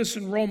said this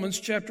in Romans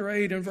chapter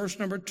 8 and verse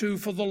number 2,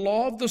 "For the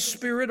law of the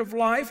Spirit of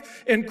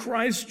life in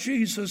Christ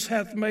Jesus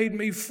hath made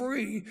me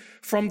free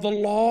from the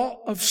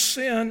law of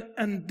sin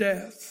and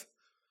death."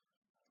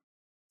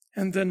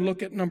 And then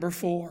look at number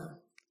 4.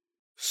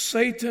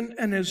 Satan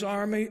and his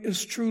army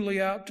is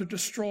truly out to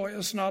destroy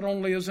us, not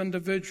only as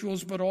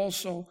individuals, but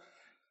also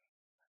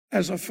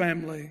as a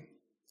family.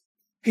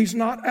 He's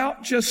not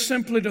out just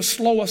simply to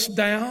slow us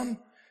down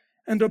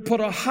and to put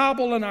a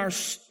hobble in our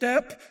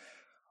step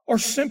or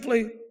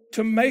simply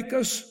to make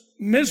us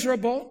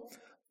miserable.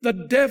 The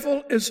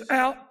devil is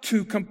out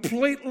to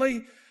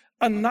completely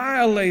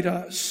annihilate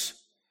us.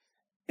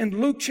 In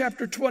Luke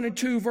chapter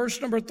 22,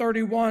 verse number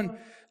 31,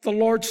 the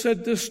Lord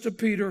said this to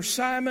Peter,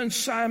 "Simon,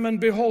 Simon,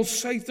 behold,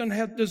 Satan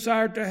hath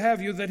desired to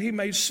have you, that he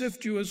may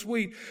sift you as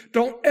wheat."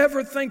 Don't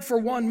ever think for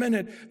 1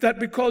 minute that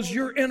because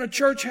you're in a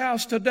church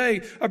house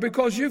today or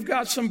because you've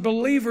got some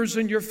believers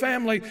in your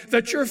family,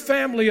 that your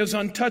family is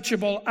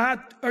untouchable. I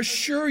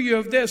assure you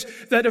of this,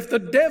 that if the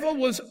devil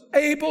was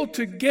able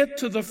to get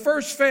to the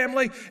first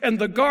family in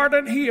the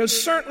garden, he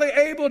is certainly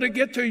able to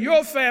get to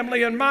your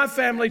family and my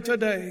family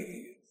today.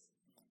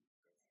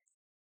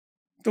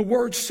 The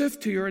word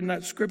sift here in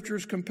that scripture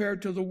is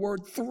compared to the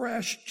word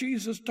thresh.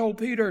 Jesus told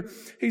Peter,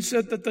 he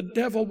said that the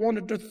devil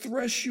wanted to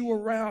thresh you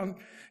around.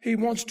 He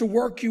wants to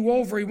work you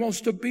over. He wants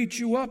to beat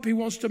you up. He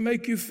wants to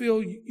make you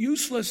feel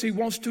useless. He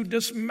wants to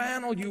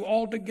dismantle you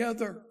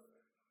altogether.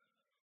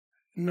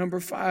 Number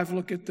 5,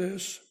 look at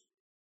this.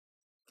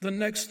 The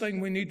next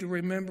thing we need to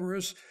remember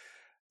is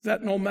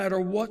that no matter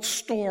what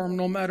storm,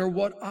 no matter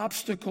what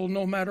obstacle,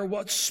 no matter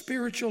what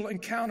spiritual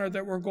encounter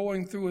that we're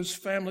going through as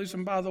families,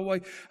 and by the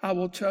way, I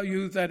will tell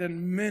you that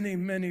in many,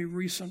 many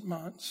recent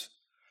months,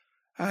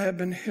 I have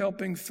been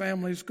helping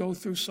families go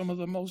through some of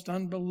the most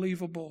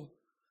unbelievable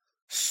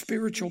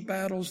spiritual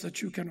battles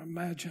that you can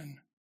imagine.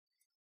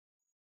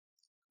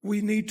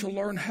 We need to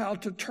learn how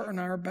to turn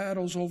our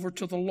battles over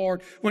to the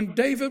Lord. When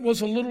David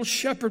was a little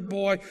shepherd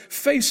boy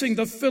facing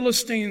the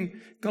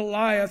Philistine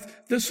Goliath,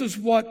 this is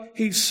what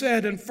he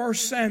said in 1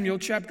 Samuel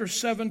chapter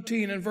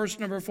 17 and verse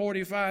number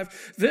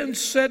 45. Then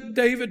said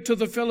David to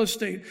the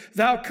Philistine,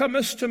 Thou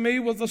comest to me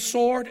with a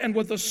sword and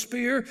with a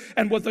spear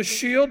and with a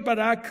shield, but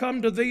I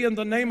come to thee in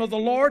the name of the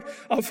Lord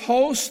of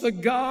hosts, the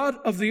God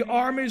of the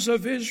armies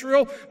of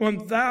Israel,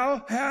 whom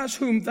thou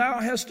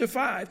hast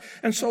defied.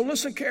 And so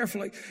listen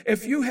carefully.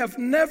 If you have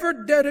never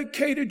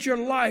dedicated your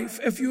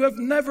life, if you have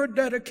never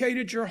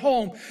dedicated your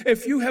home,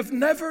 if you have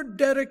never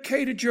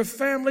dedicated your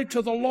family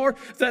to the Lord,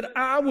 that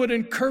I would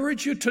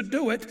encourage you to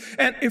do it.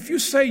 And if you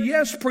say,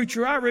 yes,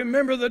 preacher, I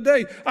remember the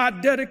day I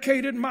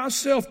dedicated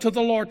myself to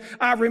the Lord.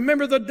 I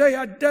remember the day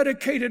I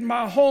dedicated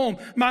my home,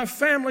 my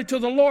family to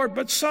the Lord.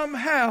 But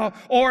somehow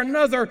or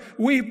another,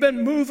 we've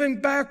been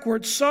moving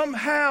backwards.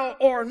 Somehow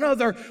or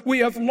another, we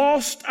have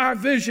lost our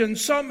vision.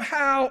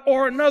 Somehow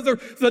or another,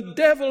 the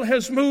devil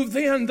has moved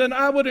in. Then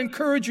I would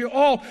encourage you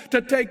all to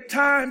take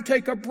time,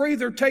 take a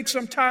breather, take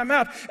some time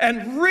out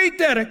and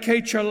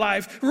rededicate your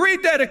life,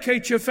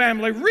 rededicate your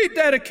family,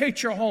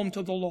 rededicate your home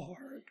to the Lord.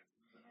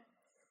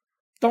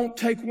 Don't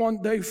take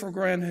one day for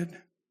granted.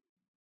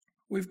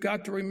 We've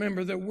got to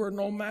remember that we're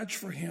no match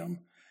for Him.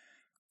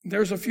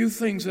 There's a few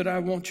things that I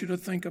want you to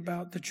think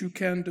about that you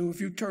can do. If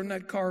you turn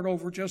that card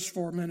over just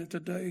for a minute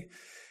today,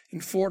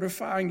 in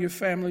fortifying your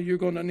family, you're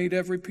going to need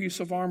every piece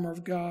of armor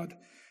of God.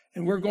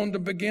 And we're going to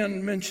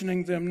begin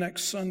mentioning them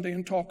next Sunday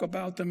and talk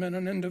about them in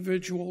an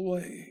individual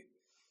way.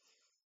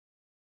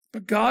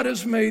 But God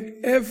has made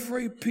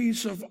every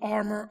piece of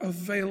armor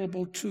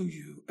available to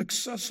you,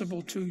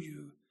 accessible to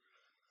you.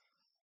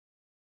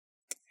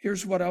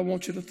 Here's what I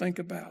want you to think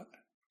about.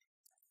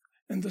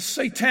 In the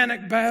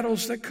satanic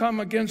battles that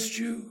come against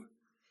you,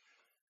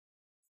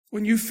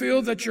 when you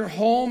feel that your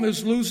home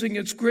is losing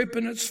its grip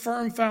and its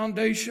firm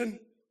foundation,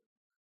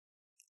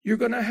 you're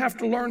going to have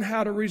to learn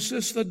how to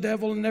resist the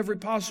devil in every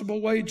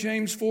possible way.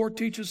 James 4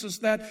 teaches us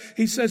that.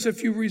 He says,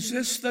 if you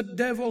resist the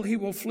devil, he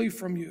will flee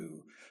from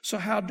you. So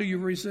how do you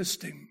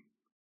resist him?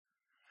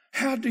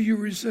 How do you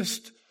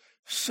resist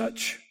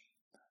such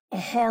a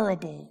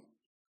horrible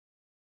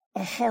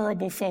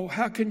foe?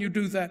 How can you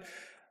do that?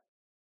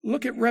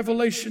 Look at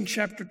Revelation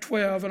chapter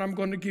 12, and I'm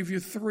going to give you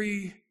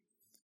 3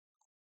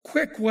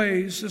 quick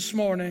ways this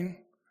morning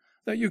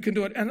that you can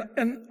do it.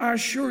 And I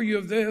assure you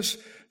of this,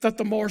 that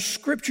the more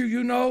scripture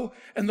you know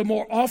and the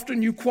more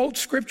often you quote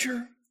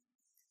scripture,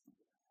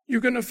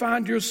 you're going to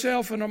find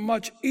yourself in a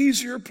much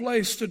easier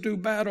place to do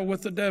battle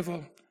with the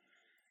devil.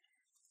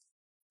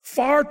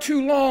 Far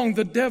too long,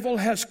 the devil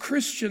has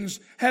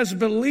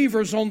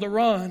believers on the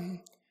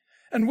run.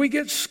 And we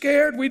get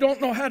scared. We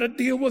don't know how to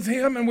deal with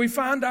him. And we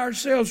find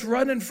ourselves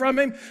running from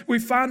him. We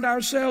find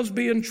ourselves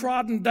being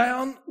trodden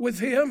down with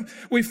him.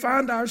 We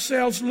find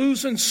ourselves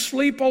losing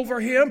sleep over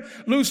him,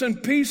 losing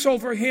peace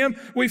over him.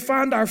 We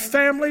find our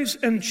families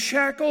in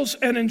shackles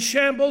and in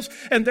shambles.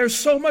 And there's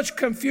so much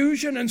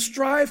confusion and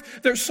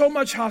strife. There's so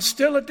much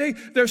hostility.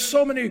 There's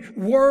so many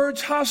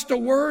words,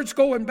 hostile words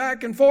going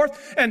back and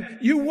forth. And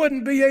you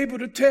wouldn't be able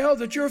to tell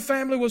that your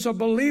family was a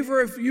believer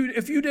if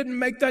you didn't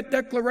make that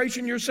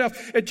declaration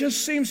yourself. It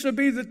just seems to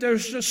be that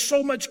there's just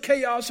so much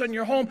chaos in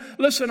your home.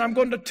 Listen, I'm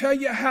going to tell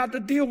you how to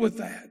deal with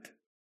that.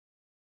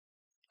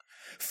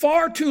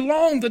 Far too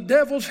long, the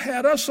devil's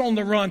had us on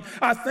the run.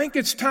 I think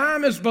it's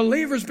time as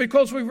believers,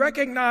 because we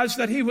recognize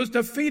that he was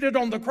defeated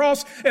on the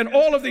cross and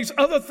all of these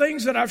other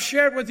things that I've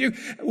shared with you.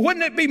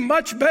 Wouldn't it be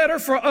much better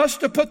for us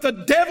to put the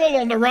devil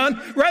on the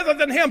run rather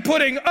than him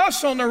putting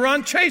us on the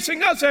run,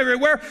 chasing us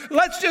everywhere?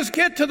 Let's just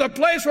get to the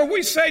place where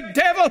we say,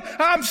 devil,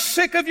 I'm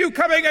sick of you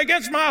coming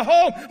against my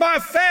home, my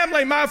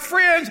family, my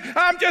friends.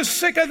 I'm just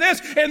sick of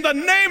this. In the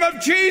name of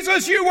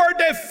Jesus, you were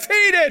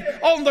defeated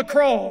on the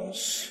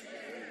cross.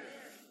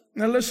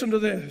 Now listen to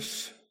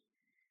this.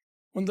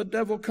 When the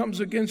devil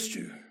comes against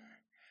you,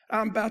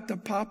 I'm about to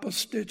pop a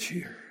stitch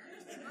here.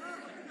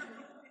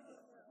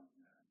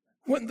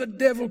 When the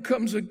devil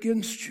comes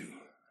against you,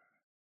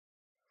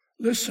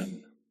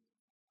 listen,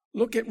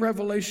 look at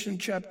Revelation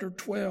chapter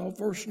 12,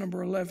 verse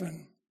number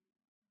 11.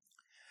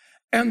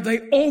 And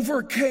they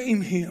overcame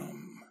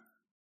him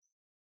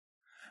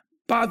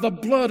by the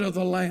blood of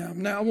the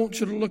Lamb. Now I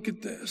want you to look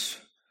at this.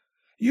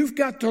 You've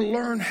got to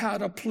learn how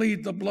to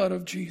plead the blood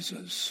of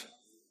Jesus.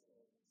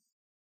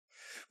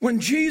 When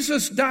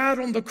Jesus died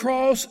on the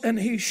cross and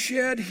he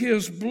shed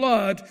his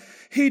blood,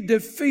 he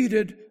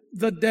defeated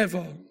the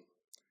devil.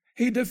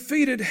 He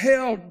defeated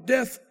hell,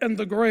 death, and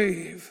the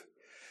grave.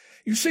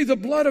 You see, the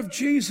blood of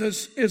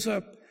Jesus is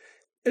a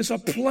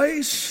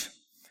place,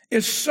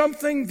 is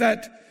something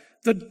that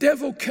the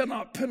devil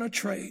cannot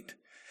penetrate.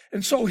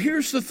 And so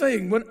here's the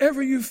thing.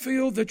 Whenever you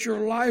feel that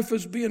your life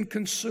is being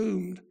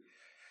consumed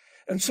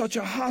in such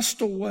a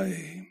hostile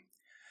way,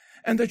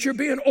 and that you're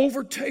being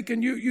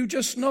overtaken, you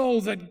just know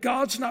that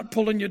God's not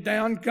pulling you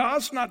down.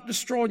 God's not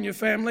destroying your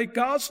family.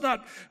 God's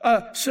not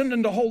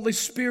sending the Holy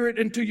Spirit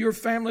into your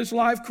family's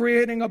life,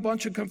 creating a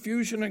bunch of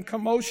confusion and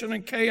commotion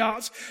and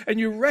chaos. And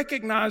you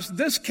recognize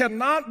this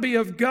cannot be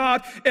of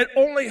God. It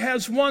only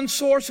has one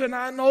source, and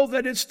I know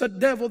that it's the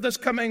devil that's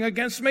coming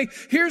against me.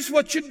 Here's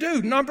what you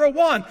do. Number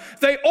one,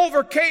 they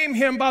overcame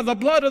him by the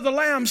blood of the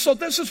Lamb. So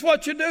this is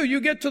what you do.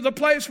 You get to the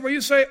place where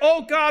you say,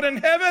 oh God in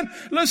heaven,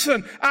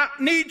 listen, I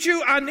need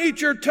you. I need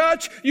your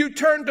touch. You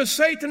turn to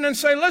Satan and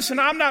say, listen,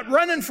 I'm not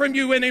running from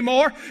you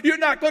anymore. You're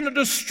not going to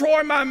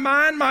destroy my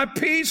mind, my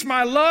peace,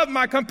 my love,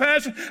 my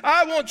compassion.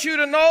 I want you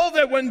to know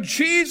that when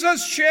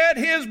Jesus shed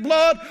his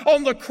blood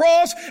on the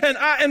cross and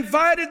I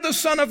invited the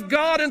Son of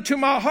God into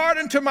my heart,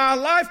 into my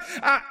life,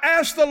 I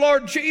asked the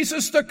Lord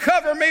Jesus to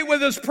cover me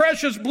with his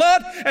precious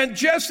blood. And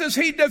just as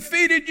he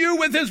defeated you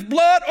with his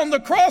blood on the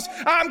cross,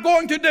 I'm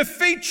going to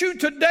defeat you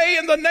today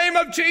in the name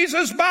of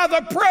Jesus by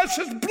the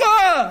precious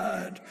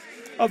blood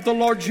of the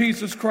Lord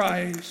Jesus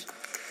Christ.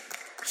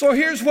 So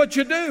here's what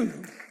you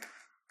do.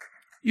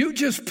 You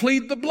just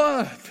plead the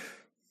blood.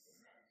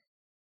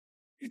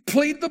 You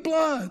plead the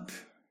blood.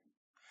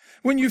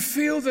 When you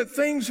feel that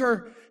things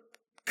are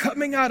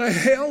coming out of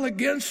hell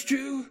against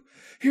you,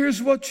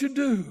 here's what you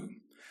do.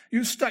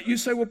 You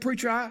say, well,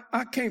 preacher,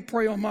 I can't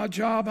pray on my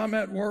job. I'm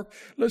at work.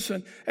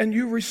 Listen, and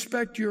you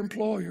respect your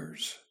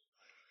employers.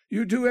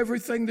 You do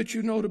everything that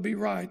you know to be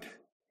right.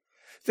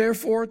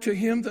 Therefore, to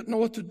him that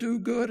knoweth to do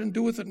good and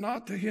doeth it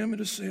not, to him it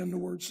is sin, the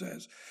word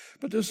says.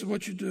 But this is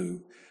what you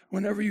do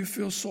whenever you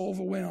feel so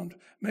overwhelmed.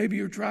 Maybe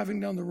you're driving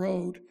down the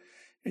road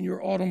in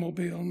your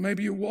automobile.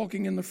 Maybe you're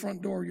walking in the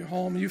front door of your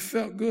home. And you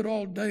felt good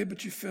all day,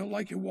 but you feel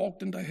like you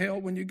walked into hell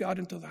when you got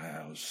into the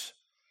house.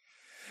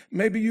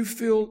 Maybe you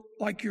feel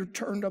like you're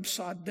turned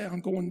upside down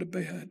going to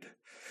bed.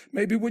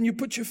 Maybe when you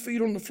put your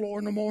feet on the floor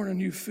in the morning,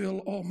 you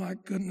feel, oh my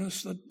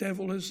goodness, the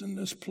devil is in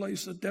this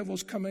place. The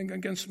devil's coming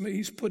against me.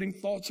 He's putting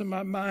thoughts in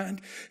my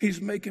mind.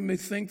 He's making me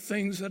think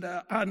things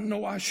that I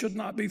know I should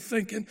not be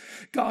thinking.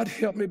 God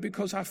help me,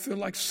 because I feel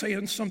like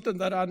saying something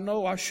that I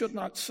know I should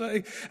not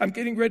say. I'm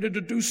getting ready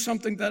to do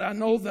something that I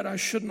know that I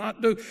should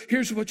not do.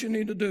 Here's what you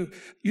need to do.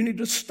 You need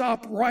to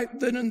stop right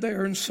then and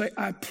there and say,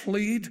 I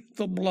plead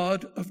the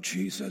blood of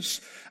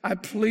Jesus. I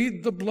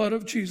plead the blood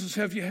of Jesus.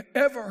 Have you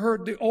ever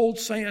heard the old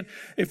saying,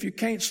 if you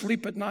can't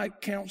sleep at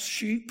night, count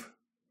sheep?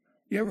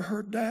 You ever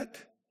heard that?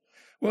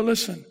 Well,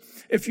 listen,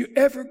 if you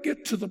ever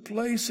get to the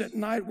place at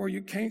night where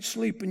you can't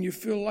sleep and you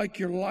feel like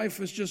your life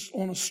is just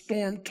on a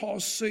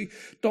storm-tossed sea,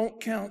 don't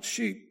count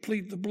sheep,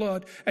 plead the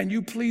blood. And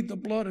you plead the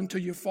blood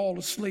until you fall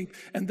asleep.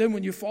 And then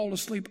when you fall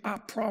asleep, I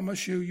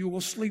promise you, you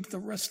will sleep the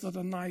rest of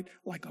the night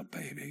like a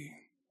baby.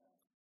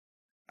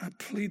 I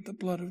plead the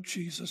blood of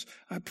Jesus.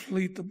 I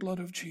plead the blood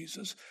of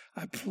Jesus.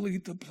 I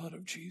plead the blood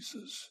of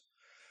Jesus.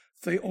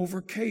 They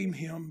overcame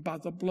him by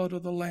the blood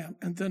of the Lamb.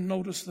 And then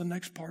notice the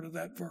next part of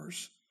that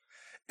verse.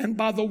 And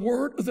by the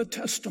word of the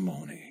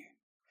testimony.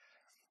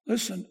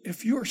 Listen,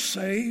 if you're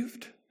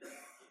saved,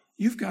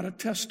 you've got a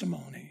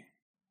testimony.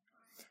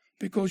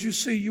 Because you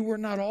see, you were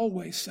not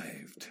always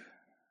saved.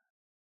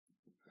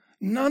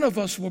 None of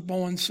us were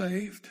born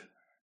saved.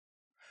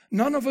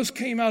 None of us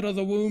came out of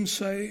the womb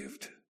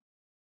saved.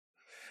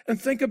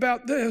 And think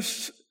about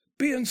this.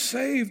 Being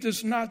saved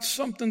is not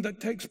something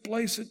that takes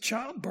place at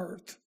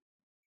childbirth.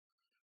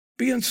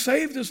 Being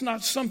saved is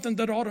not something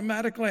that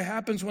automatically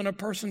happens when a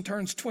person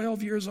turns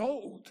 12 years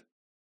old.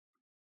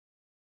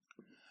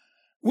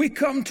 We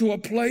come to a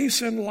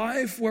place in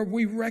life where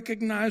we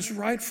recognize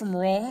right from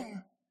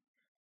wrong.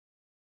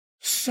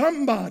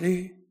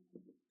 Somebody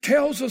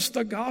tells us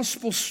the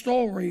gospel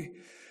story.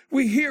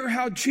 We hear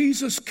how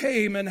Jesus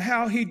came and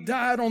how he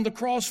died on the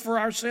cross for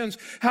our sins,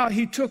 how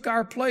he took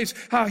our place,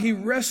 how he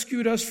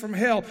rescued us from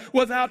hell.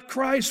 Without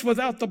Christ,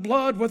 without the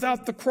blood,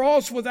 without the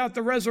cross, without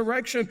the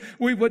resurrection,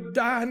 we would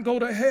die and go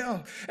to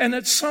hell. And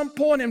at some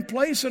point in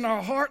place in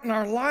our heart and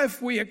our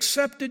life, we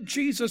accepted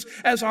Jesus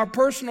as our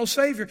personal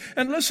Savior.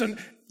 And listen,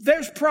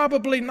 there's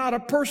probably not a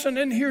person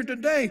in here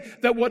today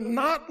that would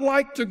not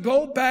like to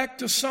go back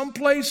to some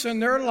place in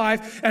their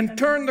life and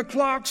turn the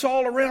clocks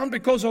all around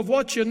because of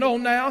what you know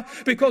now,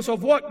 because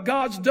of what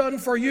God's done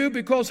for you,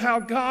 because how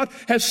God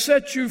has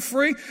set you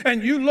free.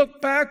 And you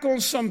look back on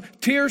some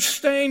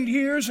tear-stained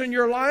years in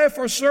your life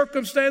or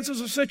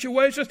circumstances or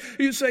situations.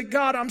 You say,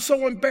 God, I'm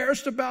so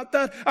embarrassed about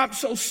that. I'm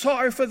so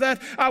sorry for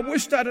that. I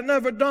wish I'd have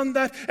never done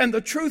that. And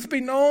the truth be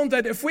known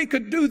that if we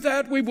could do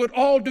that, we would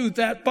all do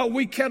that, but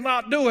we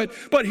cannot do it.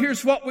 But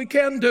here's what we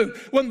can do.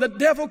 When the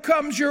devil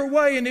comes your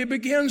way and he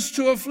begins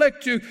to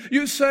afflict you,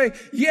 you say,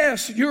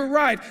 yes, you're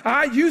right.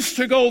 I used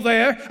to go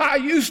there. I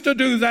used to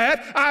do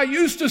that. I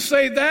used to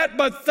say that.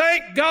 But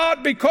thank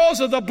God,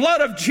 because of the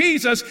blood of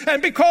Jesus and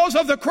because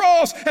of the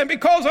cross and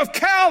because of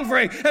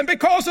Calvary and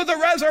because of the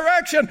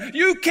resurrection,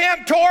 you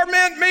can't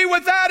torment me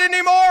with that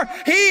anymore.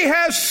 He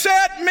has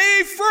set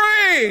me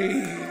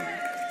free.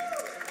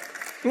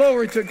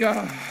 Glory to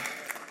God.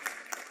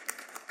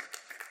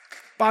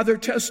 By their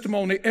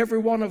testimony, every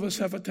one of us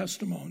have a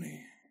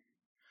testimony.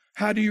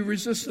 How do you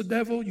resist the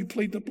devil? You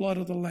plead the blood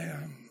of the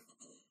Lamb.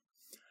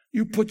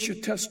 You put your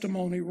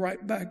testimony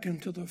right back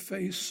into the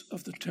face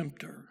of the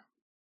tempter.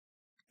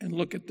 And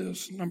look at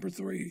this, number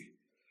 3.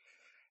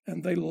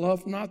 And they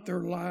love not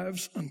their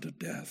lives unto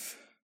death.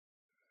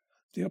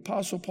 The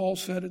Apostle Paul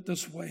said it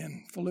this way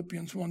in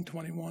Philippians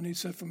 1:21. He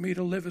said, for me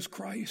to live is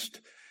Christ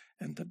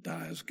and to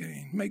die is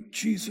gain. Make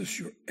Jesus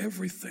your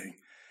everything.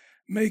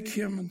 Make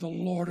him the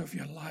Lord of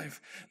your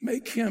life.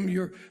 Make him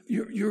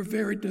your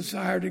very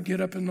desire to get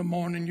up in the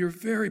morning, your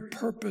very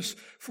purpose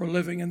for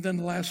living. And then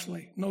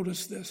lastly,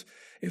 notice this,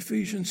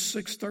 Ephesians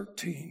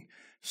 6:13,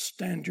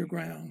 stand your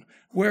ground.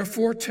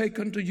 Wherefore take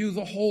unto you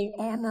the whole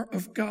armor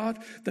of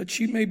God, that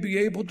ye may be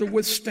able to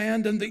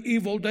withstand in the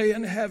evil day,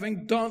 and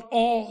having done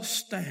all,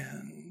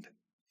 stand.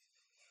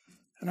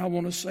 And I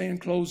want to say in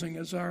closing,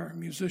 as our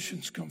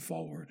musicians come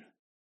forward,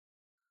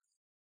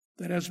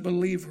 that as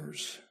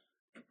believers,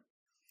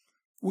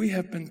 we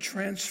have been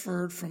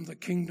transferred from the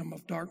kingdom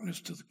of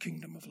darkness to the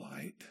kingdom of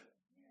light,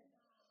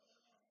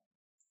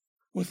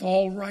 with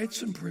all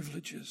rights and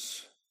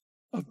privileges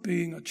of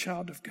being a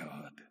child of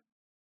God.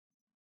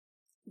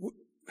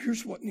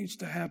 Here's what needs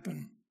to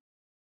happen.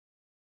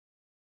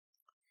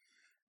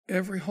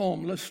 Every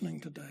home listening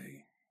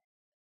today,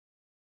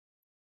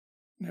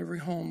 and every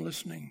home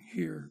listening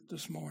here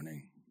this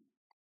morning,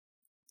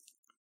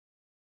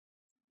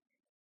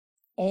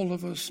 all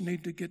of us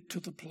need to get to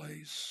the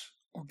place,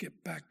 or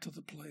get back to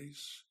the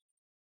place,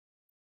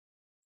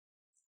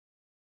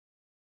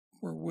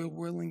 where we're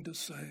willing to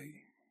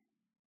say,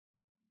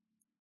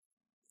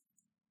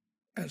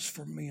 as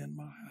for me and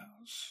my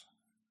house,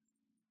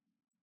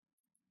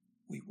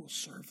 we will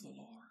serve the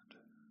Lord.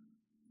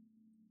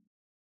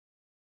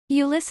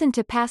 You listen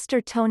to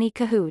Pastor Tony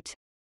Kohout.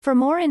 For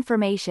more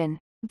information,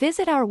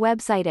 visit our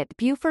website at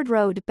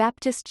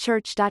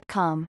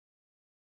BufordRoadBaptistChurch.com.